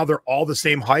 since now they're all the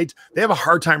same height, they have a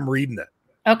hard time reading it.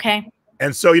 Okay.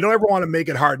 And so you don't ever want to make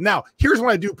it hard. Now, here's when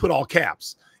I do put all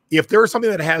caps. If there's something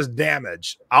that has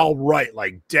damage, I'll write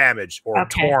like damaged or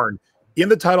torn in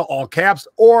the title, all caps.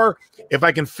 Or if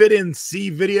I can fit in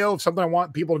see video, if something I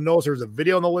want people to know there's a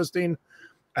video in the listing,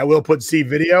 I will put see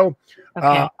video.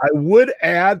 I would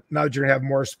add, now that you're gonna have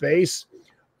more space,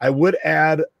 I would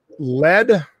add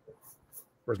lead.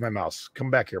 Where's my mouse?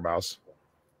 Come back here, mouse.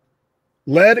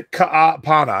 Lead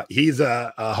Ka'apana. He's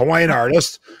a Hawaiian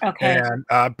artist. And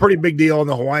a pretty big deal in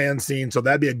the Hawaiian scene. So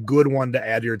that'd be a good one to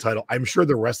add to your title. I'm sure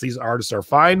the rest of these artists are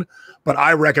fine, but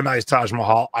I recognize Taj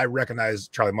Mahal. I recognize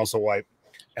Charlie Musselwhite,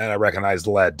 and I recognize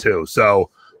Lead too. So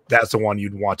that's the one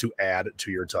you'd want to add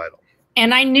to your title.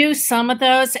 And I knew some of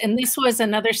those, and this was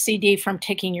another CD from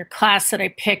taking your class that I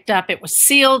picked up. It was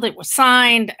sealed, it was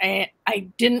signed. I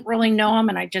didn't really know them,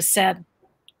 and I just said,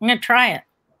 I'm going to try it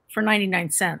for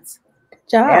 99 cents.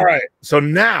 Job. All right. So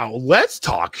now let's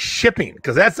talk shipping,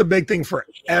 because that's the big thing for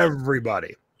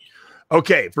everybody.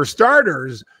 Okay. For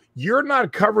starters, you're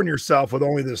not covering yourself with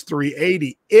only this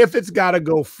 $380 if it's got to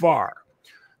go far.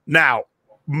 Now,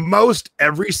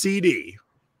 every CD,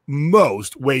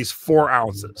 weighs 4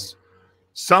 ounces.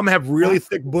 Some have really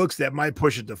thick books that might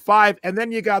push it to 5. And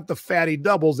then you got the fatty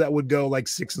doubles that would go like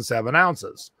 6 and 7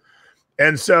 ounces.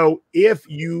 And so if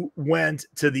you went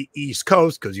to the East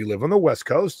Coast, because you live on the West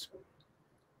Coast,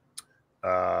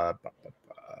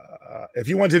 if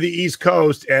you went to the East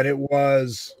Coast and it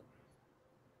was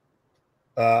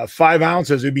 5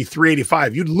 ounces, it'd be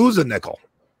 $3.85. You'd lose a nickel.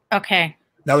 Okay.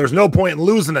 Now there's no point in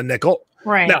losing a nickel.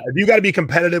 Right. Now, if you got to be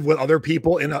competitive with other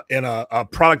people in a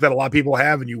product that a lot of people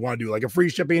have, and you want to do like a free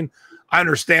shipping, I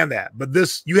understand that. But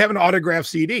this, you have an autographed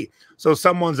CD, so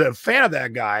someone's a fan of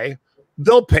that guy,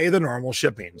 they'll pay the normal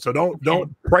shipping. So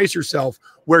don't price yourself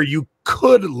where you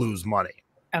could lose money.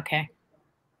 Okay.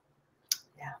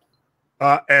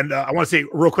 And I want to say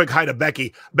real quick hi to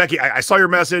Becky. Becky, I saw your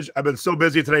message. I've been so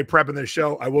busy today prepping this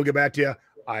show. I will get back to you.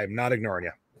 I'm not ignoring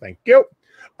you. Thank you.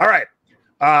 All right.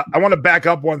 I want to back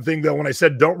up one thing, though. When I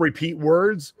said don't repeat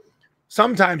words,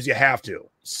 sometimes you have to.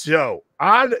 So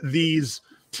on these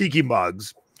tiki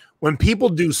mugs, when people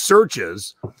do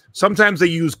searches, sometimes they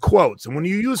use quotes. And when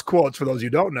you use quotes, for those who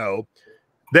don't know,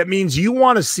 that means you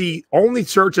want to see only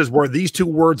searches where these two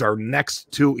words are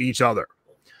next to each other.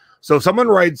 So if someone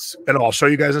writes, and I'll show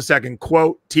you guys in a second,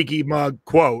 quote, tiki mug,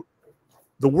 quote,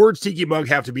 the words tiki mug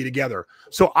have to be together.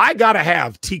 So I got to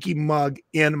have tiki mug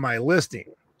in my listing.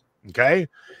 Okay.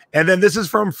 And then this is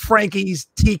from Frankie's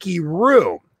Tiki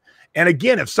Room. And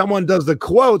again, if someone does the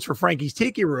quotes for Frankie's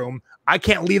Tiki Room, I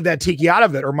can't leave that tiki out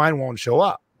of it or mine won't show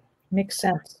up. Makes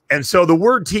sense. And so the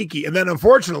word tiki, and then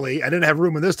unfortunately, I didn't have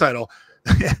room in this title.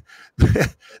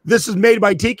 This is made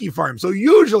by Tiki Farm. So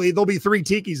usually there'll be 3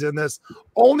 tikis in this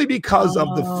only because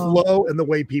of the flow and the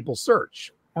way people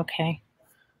search. Okay.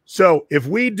 So if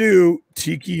we do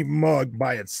tiki mug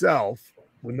by itself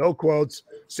with no quotes,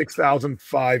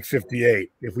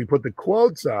 6,558. If we put the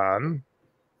quotes on,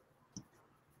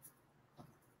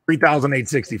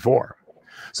 3,864.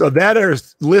 So that are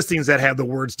listings that have the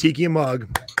words tiki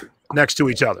mug next to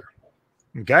each other.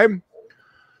 Okay.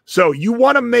 So you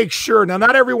want to make sure, now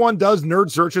not everyone does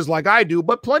nerd searches like I do,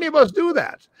 but plenty of us do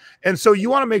that. And so you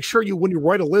want to make sure when you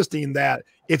write a listing that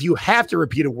if you have to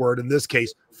repeat a word, in this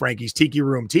case, Frankie's Tiki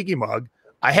Room, Tiki Mug,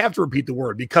 I have to repeat the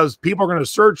word because people are going to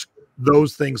search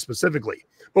those things specifically.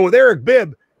 But with Eric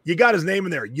Bibb, you got his name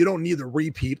in there. You don't need the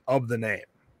repeat of the name.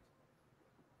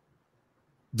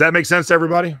 Does that make sense to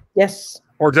everybody? Yes.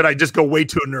 Or did I just go way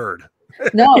too nerd?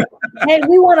 No. Hey,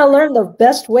 we want to learn the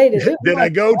best way to do it. Did I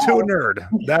go too nerd?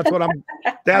 That's what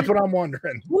I'm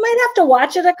wondering. You might have to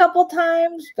watch it a couple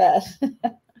times, but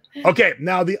okay.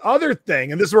 Now the other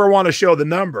thing, and this is where I want to show the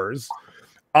numbers.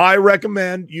 I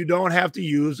recommend you don't have to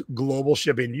use global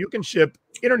shipping. You can ship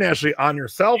internationally on your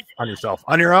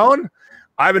own.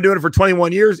 I've been doing it for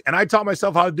 21 years, and I taught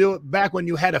myself how to do it back when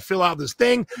you had to fill out this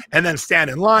thing and then stand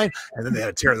in line, and then they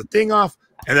had to tear the thing off,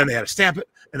 and then they had to stamp it,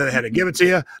 and then they had to give it to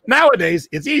you. Nowadays,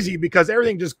 it's easy because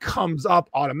everything just comes up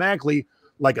automatically,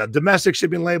 like a domestic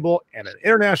shipping label and an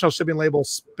international shipping label.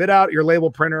 Spit out your label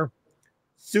printer.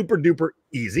 Super duper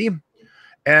easy.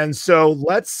 And so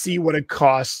let's see what it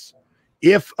costs.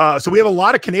 If so we have a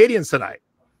lot of Canadians tonight.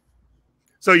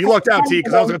 So you lucked out, T,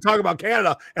 because I was going to talk about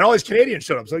Canada, and all these Canadians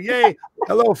showed up. So yay.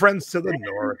 Hello, friends to the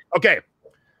north. Okay.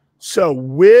 So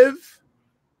with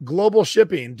global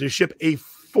shipping, to ship a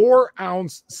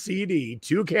 4-ounce CD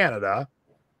to Canada,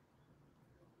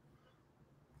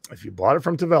 if you bought it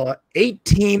from Tevilla,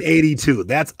 $18.82.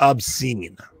 That's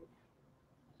obscene.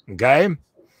 Okay.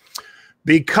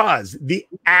 Because the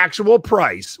actual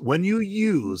price when you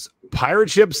use Pirate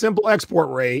Ship Simple Export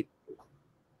Rate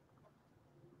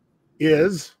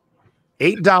is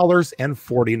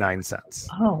 $8.49.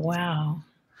 Oh, wow.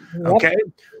 Okay.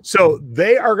 So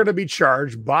they are going to be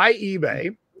charged by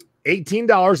eBay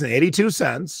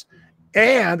 $18.82.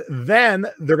 And then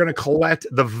they're going to collect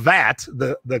the VAT,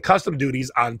 the custom duties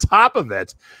on top of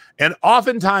it. And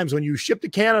oftentimes when you ship to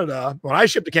Canada, when I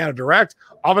ship to Canada direct,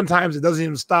 oftentimes it doesn't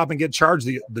even stop and get charged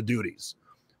the duties.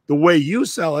 The way you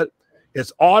sell it,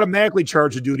 it's automatically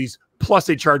charged the duties, plus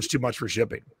they charge too much for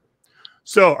shipping.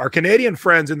 So our Canadian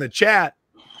friends in the chat,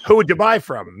 who would you buy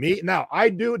from? Me? Now, I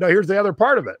do. Now, here's the other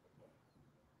part of it.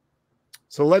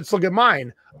 So let's look at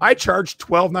mine. I charge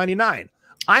 $12.99.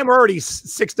 I'm already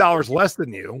 $6 less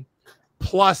than you,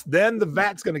 plus then the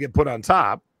VAT's going to get put on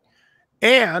top.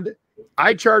 And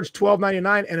I charge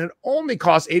 $12.99, and it only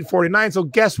costs $8.49. So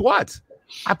guess what?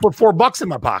 I put $4 in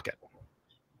my pocket.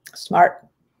 Smart.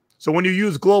 So when you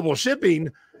use global shipping,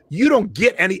 you don't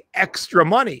get any extra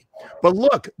money. But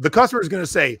look, the customer is going to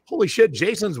say, holy shit,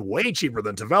 Jason's way cheaper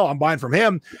than Tevilla. I'm buying from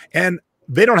him. And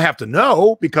they don't have to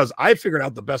know, because I figured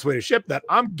out the best way to ship, that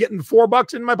I'm getting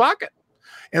 $4 in my pocket.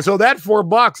 And so that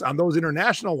 $4 on those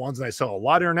international ones, and I sell a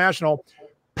lot international,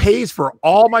 pays for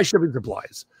all my shipping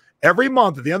supplies. Every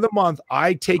month, at the end of the month,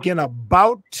 I take in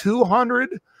about $200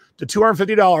 to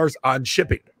 $250 on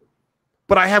shipping.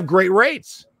 But I have great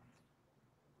rates.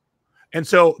 And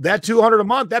so that $200 a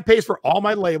month, that pays for all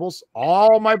my labels,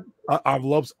 all my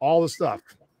envelopes, all the stuff.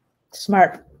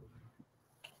 Smart.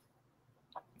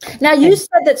 Now, you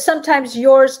said that sometimes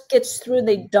yours gets through and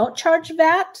they don't charge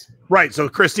VAT? Right. So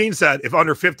Christine said, if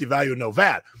under 50 value, no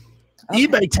VAT. Okay.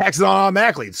 eBay taxes on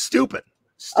automatically. It's stupid.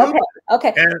 Stupid.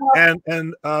 Okay.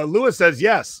 And Lewis says,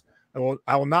 yes,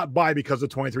 I will not buy because of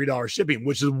 $23 shipping,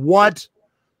 which is what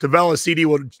Tevilla CD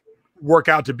would work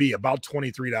out to be, about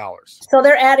 $23. So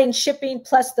they're adding shipping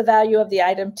plus the value of the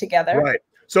item together. Right.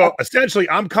 So essentially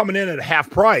I'm coming in at half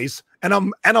price, and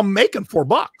I'm making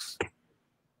 $4.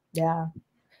 Yeah.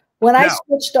 When I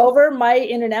switched over, my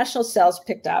international sales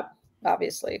picked up,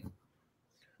 obviously.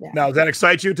 Yeah. Now, does that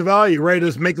excite you, Tevilla? You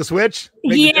ready to make the switch?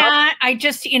 I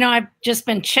just, I've just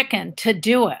been chicken to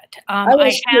do it.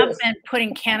 I have been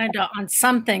putting Canada on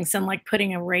some things and like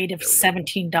putting a rate of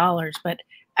 $17, but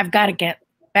I've got to get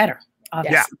better.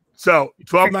 Obviously. Yeah. So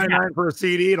 $12.99 for a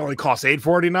CD. It only costs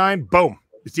 $8.49. Boom.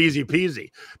 It's easy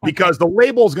peasy, because the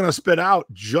label is going to spit out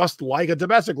just like a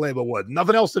domestic label would.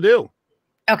 Nothing else to do.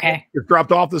 Okay. It's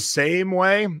dropped off the same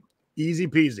way. Easy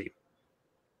peasy.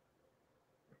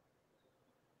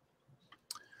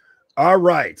 All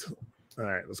right. All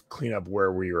right. Let's clean up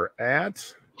where we were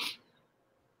at.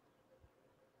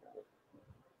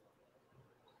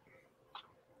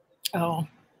 Oh.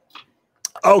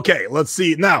 Okay. Let's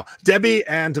see. Now, Debbie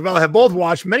and Tevilla have both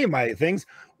watched many of my things.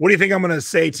 What do you think I'm going to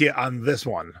say to you on this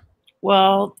one?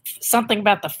 Well, something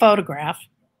about the photograph.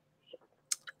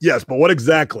 Yes, but what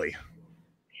exactly?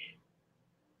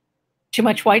 Too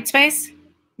much white space?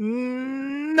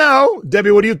 No.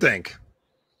 Debbie, what do you think?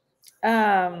 Put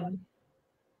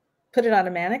it on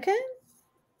a mannequin?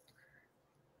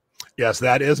 Yes,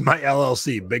 that is my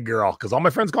LLC, big girl, because all my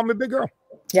friends call me big girl.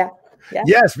 Yeah. Yeah.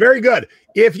 Yes, very good.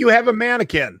 If you have a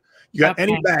mannequin, you got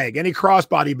any bag, any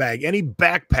crossbody bag, any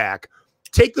backpack,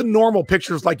 take the normal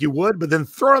pictures like you would, but then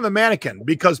throw it on the mannequin,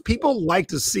 because people like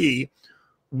to see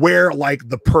where like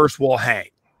the purse will hang.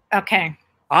 Okay.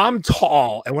 I'm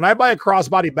tall, and when I buy a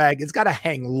crossbody bag, it's got to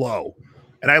hang low.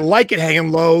 And I like it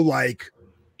hanging low, like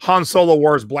Han Solo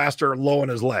wore his blaster low on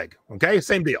his leg. Okay,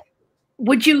 same deal.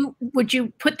 Would you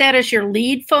put that as your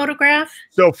lead photograph?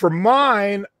 So for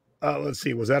mine, let's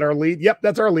see, was that our lead? Yep,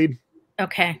 that's our lead.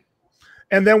 Okay.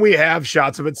 And then we have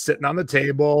shots of it sitting on the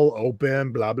table,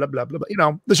 open, blah, blah, blah, blah, blah. You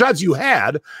know, the shots you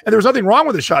had, and there was nothing wrong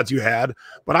with the shots you had,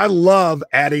 but I love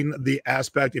adding the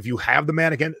aspect, if you have the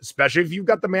mannequin, especially if you've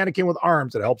got the mannequin with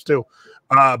arms, it helps too.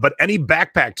 but any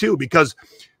backpack too, because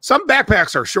some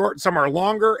backpacks are short, some are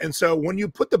longer. And so when you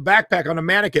put the backpack on a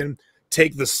mannequin,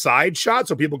 take the side shot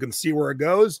so people can see where it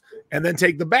goes, and then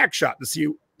take the back shot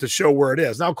to show where it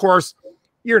is. Now, of course,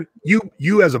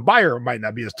 you as a buyer might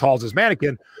not be as tall as this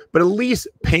mannequin, but at least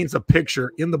paints a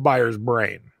picture in the buyer's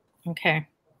brain. Okay.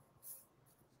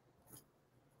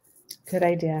 Good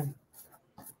idea.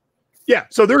 Yeah.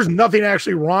 So there's nothing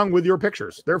actually wrong with your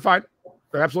pictures. They're fine.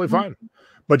 They're absolutely fine.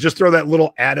 But just throw that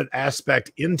little added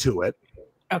aspect into it.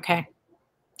 Okay.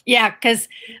 Yeah, because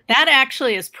that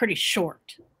actually is pretty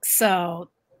short. So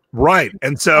right.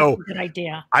 And so good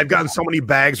idea. I've gotten so many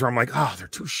bags where I'm like, oh, they're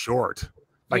too short.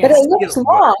 Like, but it looks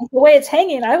long. The way it's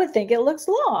hanging, I would think it looks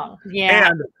long. Yeah.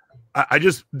 And I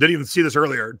just didn't even see this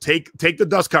earlier. Take the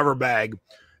dust cover bag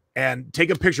and take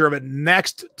a picture of it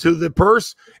next to the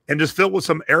purse and just fill it with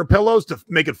some air pillows to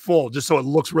make it full, just so it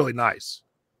looks really nice.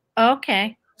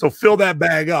 Okay. So fill that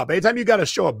bag up. Anytime you got to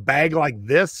show a bag like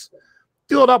this,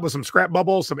 fill it up with some scrap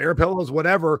bubbles, some air pillows,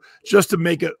 whatever, just to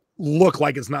make it look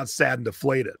like it's not sad and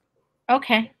deflated.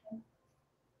 Okay.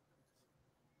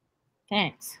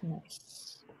 Thanks.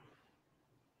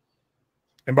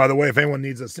 And by the way, if anyone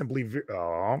needs a Simply,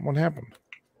 what happened?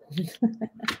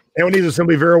 Anyone needs a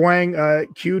Simply Vera Wang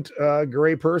cute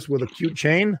gray purse with a cute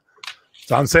chain?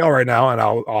 It's on sale right now, and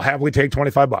I'll happily take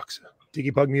 $25.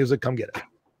 Tiki Pug Music, come get it.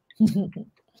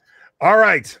 All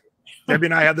right. Debbie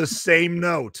and I have the same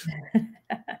note.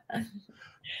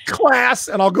 Class,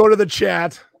 and I'll go to the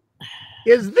chat.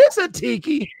 Is this a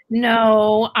tiki?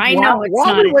 No, I know it's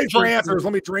while not. we wait for answers,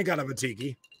 let me drink out of a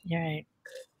tiki. Right.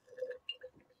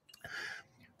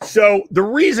 So the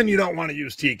reason you don't want to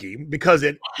use tiki, because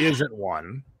it isn't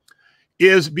one,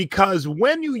 is because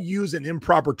when you use an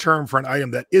improper term for an item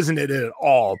that isn't it at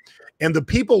all, and the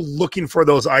people looking for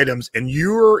those items and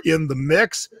you're in the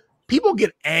mix, people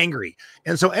get angry.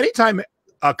 And so anytime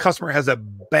a customer has a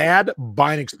bad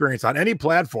buying experience on any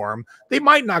platform, they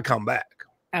might not come back.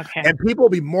 Okay. And people will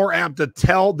be more apt to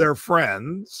tell their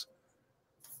friends,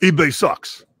 eBay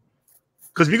sucks.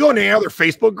 Because if you go into any other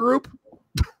Facebook group,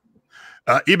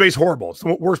 eBay's horrible. It's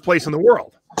the worst place in the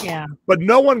world. Yeah. But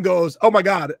no one goes, oh my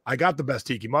God, I got the best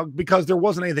tiki mug, because there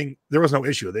was no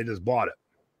issue. They just bought it.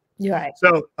 You're right.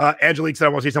 So Angelique said, I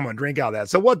want to see someone drink out of that.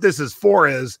 So what this is for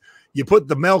is you put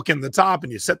the milk in the top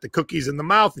and you set the cookies in the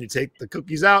mouth and you take the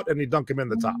cookies out and you dunk them in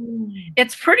the top.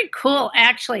 It's pretty cool,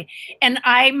 actually. And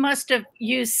I must have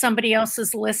used somebody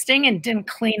else's listing and didn't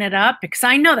clean it up, because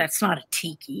I know that's not a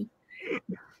tiki.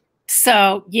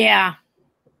 So, yeah.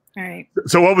 All right.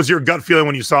 So what was your gut feeling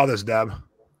when you saw this, Deb?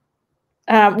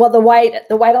 Well, the white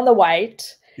on the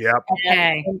white. Yeah.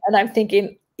 Okay. And I'm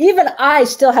thinking, even I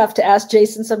still have to ask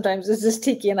Jason sometimes, is this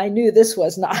tiki? And I knew this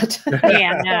was not.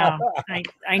 Yeah, no.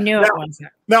 I knew it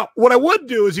wasn't. Now, what I would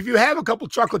do is if you have a couple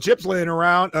chocolate chips laying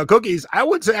around, cookies, I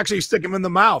would actually stick them in the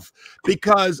mouth,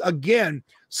 because, again,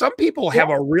 some people have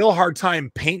a real hard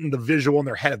time painting the visual in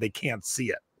their head if they can't see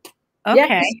it. Okay.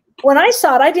 Yeah, when I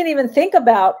saw it, I didn't even think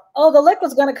about, the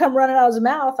liquid's going to come running out of his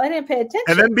mouth. I didn't pay attention.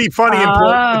 And then be funny and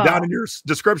put down in your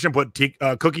description, put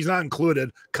cookies not included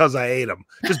because I ate them.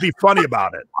 Just be funny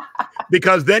about it,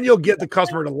 because then you'll get the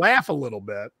customer to laugh a little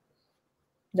bit.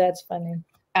 That's funny.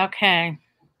 Okay.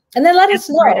 And then let us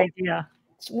know. Great idea.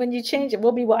 When you change it,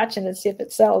 we'll be watching and see if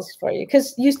it sells for you.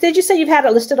 Because did you say you've had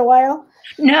it listed a while?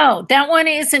 No, that one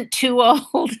isn't too old.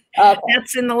 Okay.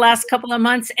 That's in the last couple of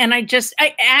months. And I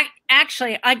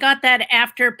got that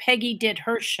after Peggy did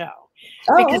her show,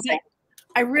 because okay.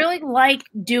 I really like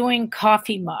doing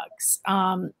coffee mugs.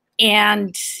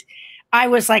 And I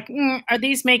was like, are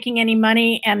these making any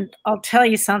money? And I'll tell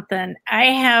you something. I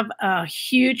have a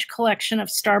huge collection of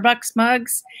Starbucks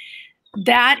mugs.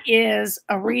 That is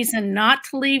a reason not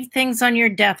to leave things on your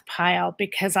death pile,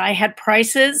 because I had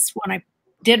prices when I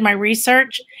did my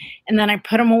research, and then I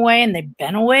put them away, and they've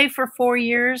been away for 4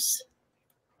 years.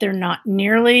 They're not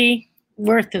nearly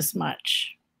worth as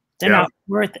much. They're not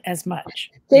worth as much.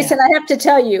 Jason, I have to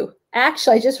tell you,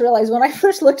 actually, I just realized when I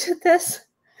first looked at this,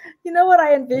 you know what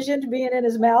I envisioned being in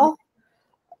his mouth?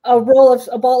 A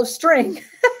ball of string.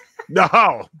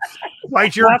 No,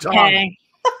 bite your tongue.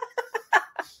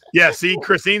 Yeah, see,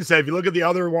 Christine said, if you look at the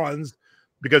other ones,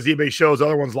 because eBay shows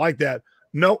other ones like that,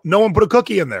 no one put a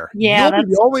cookie in there. Yeah, you'll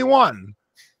be the only one.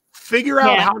 Figure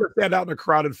out how to stand out in a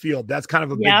crowded field. That's kind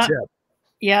of a big tip.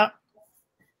 Yep.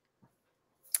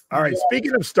 All right,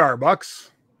 speaking of Starbucks.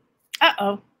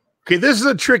 Uh-oh. Okay, this is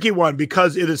a tricky one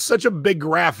because it is such a big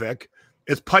graphic.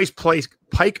 It's Pike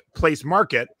Place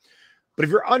Market. But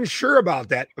if you're unsure about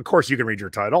that, of course, you can read your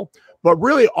title. But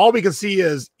really, all we can see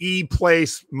is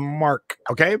E-Place Mark,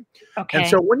 okay? Okay. And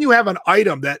so when you have an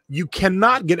item that you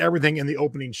cannot get everything in the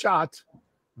opening shot,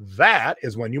 that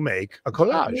is when you make a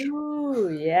collage.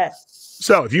 Ooh, yes.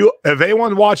 So if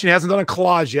anyone watching hasn't done a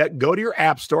collage yet, go to your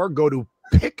app store, go to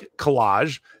Pick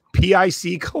Collage,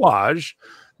 PIC Collage,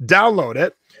 download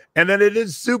it. And then it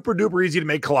is super duper easy to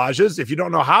make collages. If you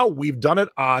don't know how, we've done it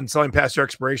on Selling Past Your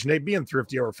Expiration Date, being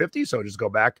Thrifty Over 50. So just go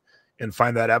back and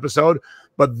find that episode.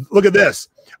 But look at this.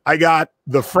 I got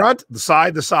the front, the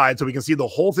side, so we can see the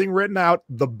whole thing written out,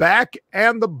 the back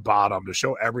and the bottom to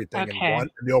show everything in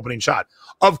the opening shot.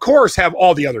 Of course, have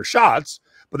all the other shots,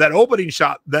 but that opening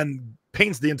shot then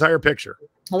paints the entire picture.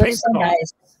 It looks so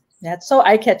nice. That's so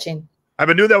eye-catching. I've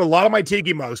been doing that with a lot of my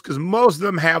tiki mugs because most of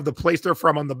them have the place they're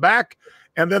from on the back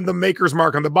and then the maker's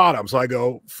mark on the bottom. So I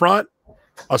go front,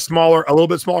 a little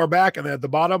bit smaller back, and then at the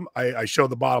bottom, I show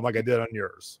the bottom like I did on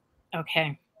yours.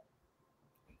 Okay.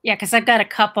 Yeah, because I've got a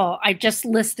couple. I just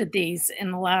listed these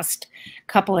in the last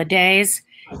couple of days,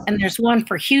 and there's one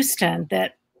for Houston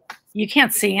that you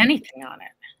can't see anything on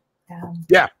it.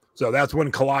 Yeah. So that's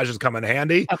when collages come in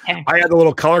handy. Okay. I add the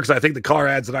little color because I think the color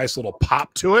adds a nice little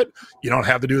pop to it. You don't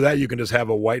have to do that. You can just have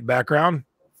a white background.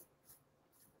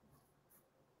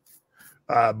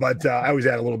 But I always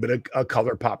add a little bit of a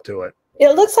color pop to it.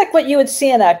 It looks like what you would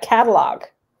see in a catalog.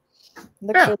 It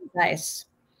looks really nice.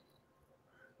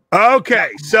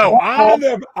 Okay, so on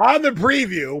the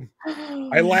preview,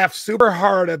 I laughed super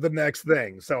hard at the next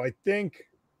thing. So I think,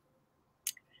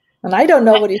 and I don't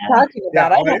know what he's talking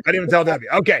about. Yeah, I didn't even tell Debbie.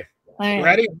 Okay,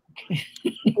 ready?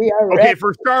 We are ready. Okay,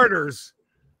 for starters.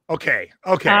 Okay.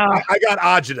 I got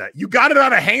agita. You got it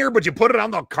on a hanger, but you put it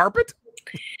on the carpet.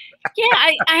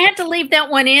 Yeah, I had to leave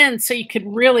that one in so you could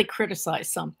really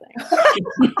criticize something.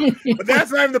 But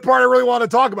that's not even the part I really want to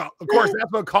talk about. Of course,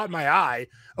 that's what caught my eye.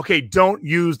 Okay, don't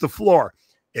use the floor.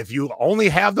 If you only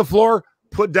have the floor,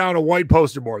 put down a white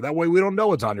poster board. That way we don't know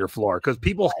what's on your floor because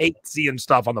people hate seeing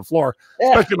stuff on the floor,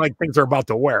 especially like things they're about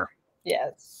to wear.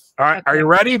 Yes. All right, are you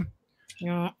ready?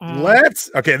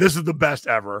 Okay, this is the best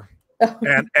ever.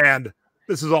 and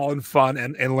this is all in fun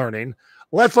and learning.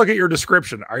 Let's look at your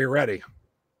description. Are you ready?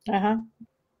 Uh-huh.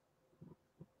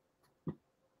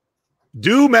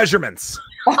 Do measurements.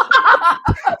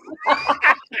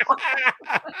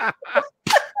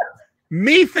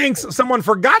 Me thinks someone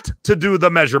forgot to do the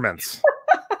measurements.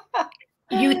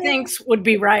 You thinks would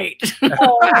be right. And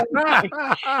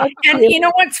you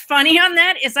know what's funny on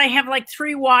that is I have like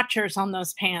 3 watchers on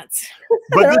those pants.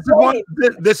 But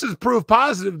this is proof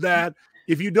positive that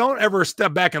if you don't ever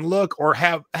step back and look or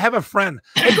have a friend,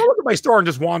 hey, go look at my store and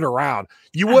just wander around.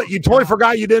 You totally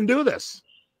forgot you didn't do this.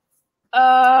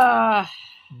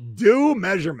 Do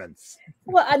measurements.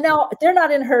 Well, no, they're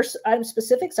not in her item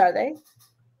specifics, are they?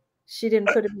 She didn't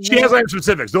put it in She has item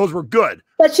specifics. Those were good.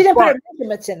 But she didn't put her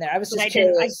measurements in there. I was just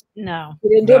curious. No. You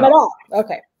didn't do them at all.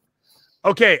 Okay.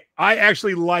 Okay. I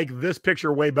actually like this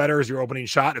picture way better as your opening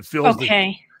shot. It feels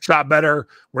the shot better.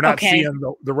 We're not seeing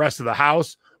the rest of the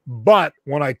house. But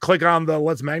when I click on the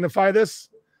let's magnify this,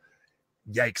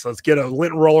 yikes, let's get a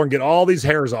lint roller and get all these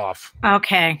hairs off.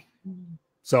 Okay.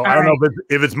 So I don't know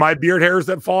if it's my beard hairs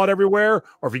that fall out everywhere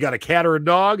or if you got a cat or a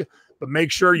dog, but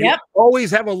make sure you always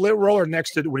have a lint roller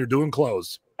next to it when you're doing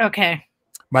clothes. Okay.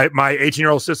 My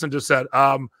 18-year-old assistant just said,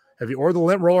 have you ordered the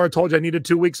lint roller I told you I needed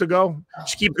 2 weeks ago?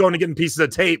 She keeps going to getting pieces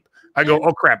of tape. I go,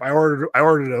 oh crap, I ordered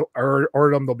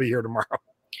them. They'll be here tomorrow.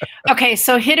 Okay.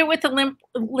 So hit it with the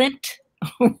lint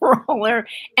roller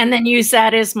and then use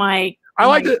that as my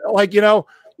like it, like, you know,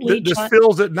 this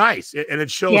fills it nice and it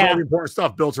shows all the important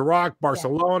stuff. Built to Rock,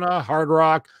 Barcelona, Hard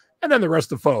Rock, and then the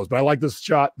rest of the photos. But I like this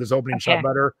opening shot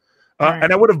better.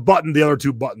 And I would have buttoned the other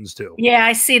 2 buttons too. Yeah,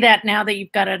 I see that now that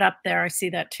you've got it up there. I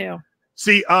see that too.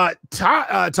 See,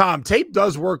 Tom, tape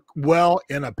does work well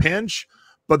in a pinch,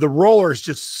 but the roller is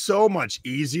just so much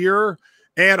easier.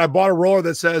 And I bought a roller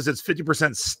that says it's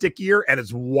 50% stickier and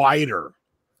it's wider.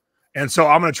 And so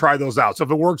I'm going to try those out. So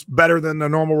if it works better than the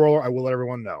normal roller, I will let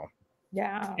everyone know.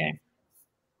 Yeah. Okay.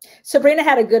 Sabrina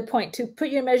had a good point too. Put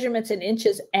your measurements in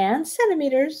inches and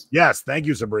centimeters. Yes. Thank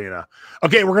you, Sabrina.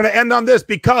 Okay. We're going to end on this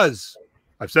because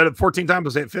I've said it 14 times.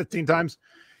 I'll say it 15 times.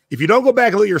 If you don't go back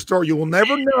and look at your store, you will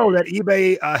never know that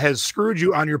eBay has screwed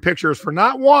you on your pictures for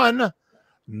not 1,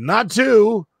 not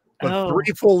 2, but 3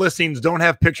 full listings don't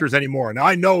have pictures anymore. Now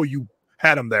I know you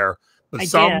had them there, but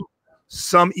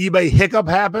some eBay hiccup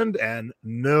happened and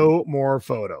no more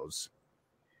photos.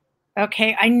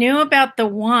 Okay. I knew about the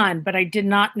 1, but I did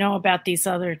not know about these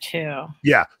other 2.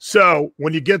 Yeah. So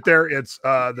when you get there, it's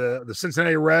the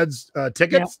Cincinnati Reds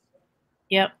tickets.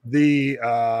 Yep. The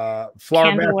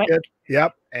flower basket.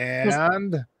 Yep.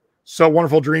 And So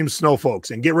Wonderful Dreams, Snow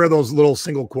Folks. And get rid of those little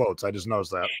single quotes. I just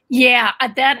noticed that. Yeah.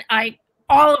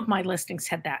 All of my listings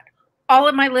had that. All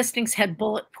of my listings had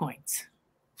bullet points.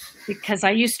 because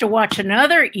I used to watch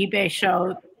another eBay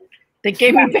show that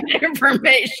gave me bad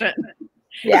information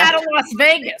out of Las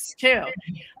Vegas too.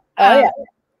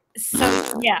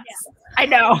 So yes, I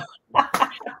know.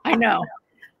 I know.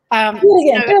 Do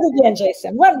it again,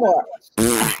 Jason. One more.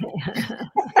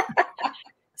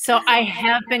 So I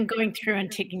have been going through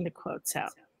and taking the quotes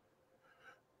out.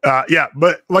 Yeah,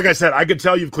 but like I said, I could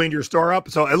tell you've cleaned your store up,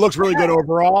 so it looks really good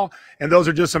overall. And those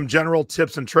are just some general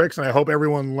tips and tricks. And I hope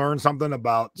everyone learned something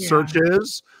about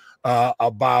searches,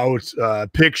 about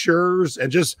pictures,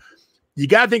 and just you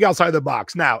got to think outside the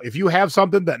box. Now, if you have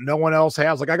something that no one else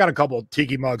has, like I got a couple of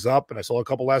tiki mugs up, and I sold a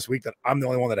couple last week that I'm the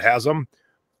only one that has them.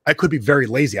 I could be very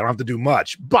lazy. I don't have to do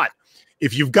much. But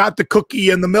if you've got the cookie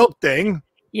and the milk thing,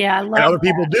 I love and other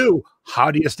people do,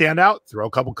 how do you stand out? Throw a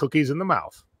couple cookies in the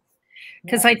mouth.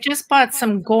 Because I just bought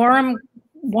some Gorham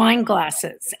wine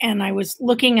glasses, and I was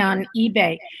looking on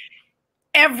eBay.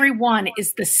 Every one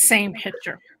is the same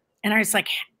picture. And I was like,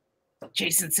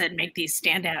 Jason said, make these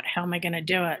stand out. How am I going to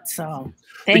do it? So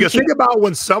think about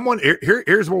when someone,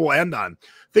 here's where we'll end on.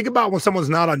 Think about when someone's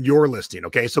not on your listing,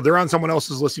 okay? So they're on someone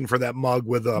else's listing for that mug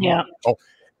with a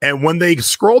and when they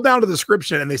scroll down to the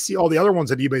description and they see all the other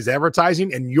ones that eBay's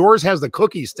advertising and yours has the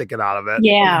cookies sticking out of it,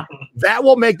 that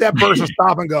will make that person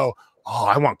stop and go, oh,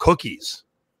 I want cookies.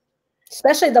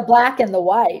 Especially the black and the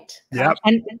white. Yep.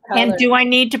 And do I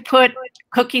need to put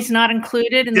cookies not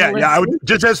included in the list? Yeah, I would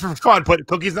just as for fun, put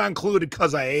cookies not included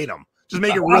because I ate them. Just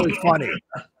make it really funny.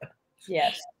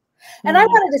 Yes. And I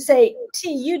wanted to say,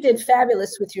 T, you did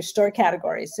fabulous with your store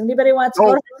categories. Anybody wants to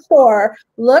go to her store,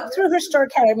 look through her store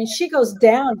category. I mean, she goes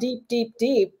down deep, deep,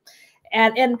 deep.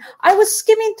 And I was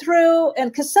skimming through,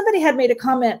 and because somebody had made a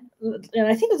comment, and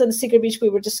I think it was in the Secret Beach, we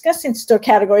were discussing store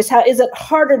categories. How is it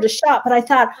harder to shop? But I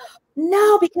thought,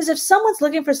 no, because if someone's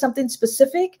looking for something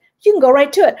specific, you can go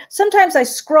right to it. Sometimes I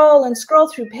scroll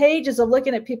through pages of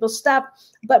looking at people's stuff,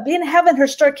 but having her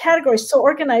store categories so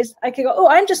organized, I could go,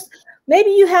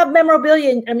 maybe you have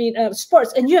memorabilia,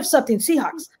 sports, and you have something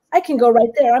Seahawks. I can go right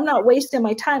there. I'm not wasting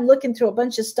my time looking through a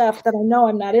bunch of stuff that I know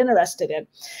I'm not interested in.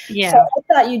 Yeah. So I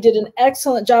thought you did an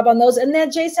excellent job on those. And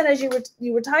then, Jason, as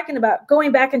you were talking about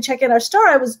going back and checking our store,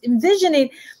 I was envisioning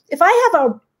if I have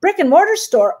a brick and mortar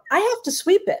store, I have to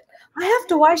sweep it. I have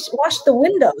to wash the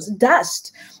windows,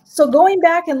 dust. So going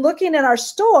back and looking at our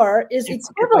store is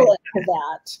equivalent to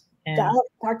that. Yeah. I'll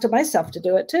talk to myself to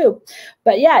do it too.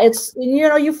 But yeah, it's,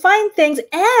 you find things,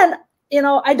 and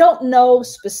I don't know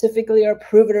specifically or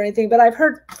prove it or anything, but I've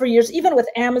heard for years, even with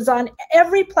Amazon,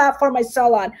 every platform I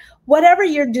sell on, whatever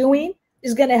you're doing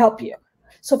is going to help you.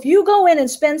 So if you go in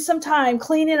and spend some time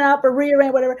cleaning up or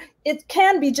rearrange, whatever, it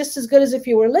can be just as good as if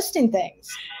you were listing things,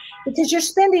 because you're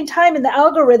spending time and the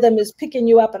algorithm is picking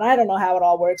you up. And I don't know how it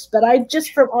all works, but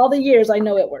from all the years, I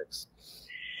know it works.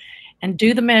 And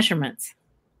do the measurements.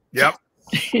 Yep.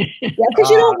 Yeah, because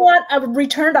you don't want a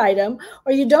returned item,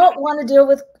 or you don't want to deal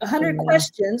with 100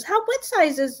 questions. What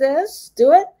size is this?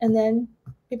 Do it, and then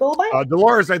people will buy it.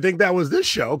 Dolores, I think that was this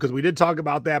show, because we did talk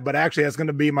about that, but actually that's going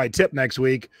to be my tip next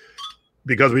week,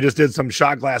 because we just did some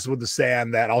shot glasses with the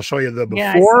sand that I'll show you the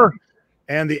before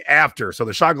and the after. So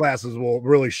the shot glasses will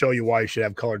really show you why you should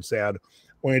have colored sand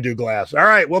when you do glass. All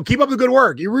right, well, keep up the good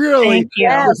work. You really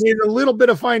just need a little bit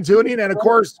of fine tuning, and of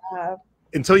course,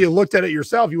 until you looked at it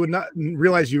yourself, you would not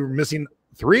realize you were missing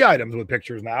 3 items with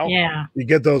pictures now. Yeah. You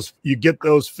get those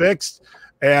fixed.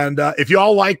 And if you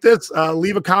all like this,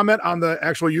 leave a comment on the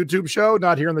actual YouTube show,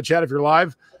 not here in the chat if you're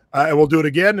live, and we'll do it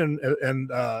again.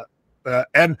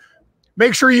 And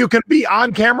make sure you can be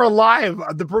on camera live.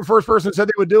 The first person said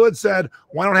they would do it said,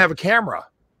 "Why don't I have a camera?"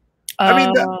 I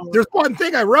mean, there's one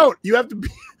thing I wrote. You have to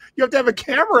have a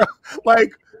camera.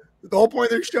 Like, the whole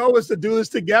point of the show is to do this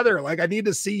together. Like, I need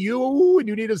to see you and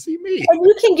you need to see me. And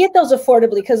you can get those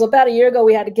affordably, because about a year ago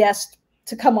we had a guest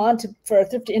to come on for a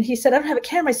Thrifty, and he said, I don't have a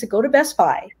camera. I said, go to Best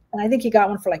Buy. And I think he got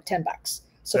one for like $10.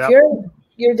 So if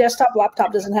your desktop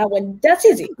laptop doesn't have one, that's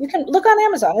easy. You can look on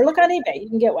Amazon or look on eBay. You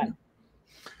can get one.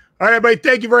 All right, everybody.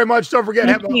 Thank you very much. Don't forget,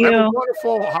 have a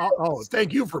wonderful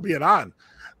thank you for being on.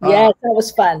 Yes, that was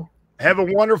fun. Have a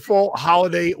wonderful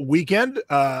holiday weekend.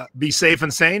 Be safe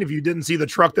and sane. If you didn't see the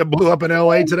truck that blew up in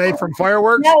LA today from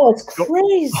fireworks, that was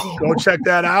crazy. Go check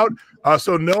that out.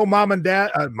 So no mom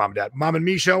and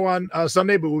me show on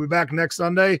Sunday, but we'll be back next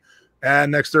Sunday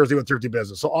and next Thursday with Thrifty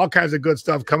Business. So all kinds of good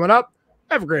stuff coming up.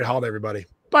 Have a great holiday, everybody.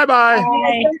 Bye-bye.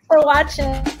 Thanks for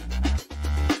watching.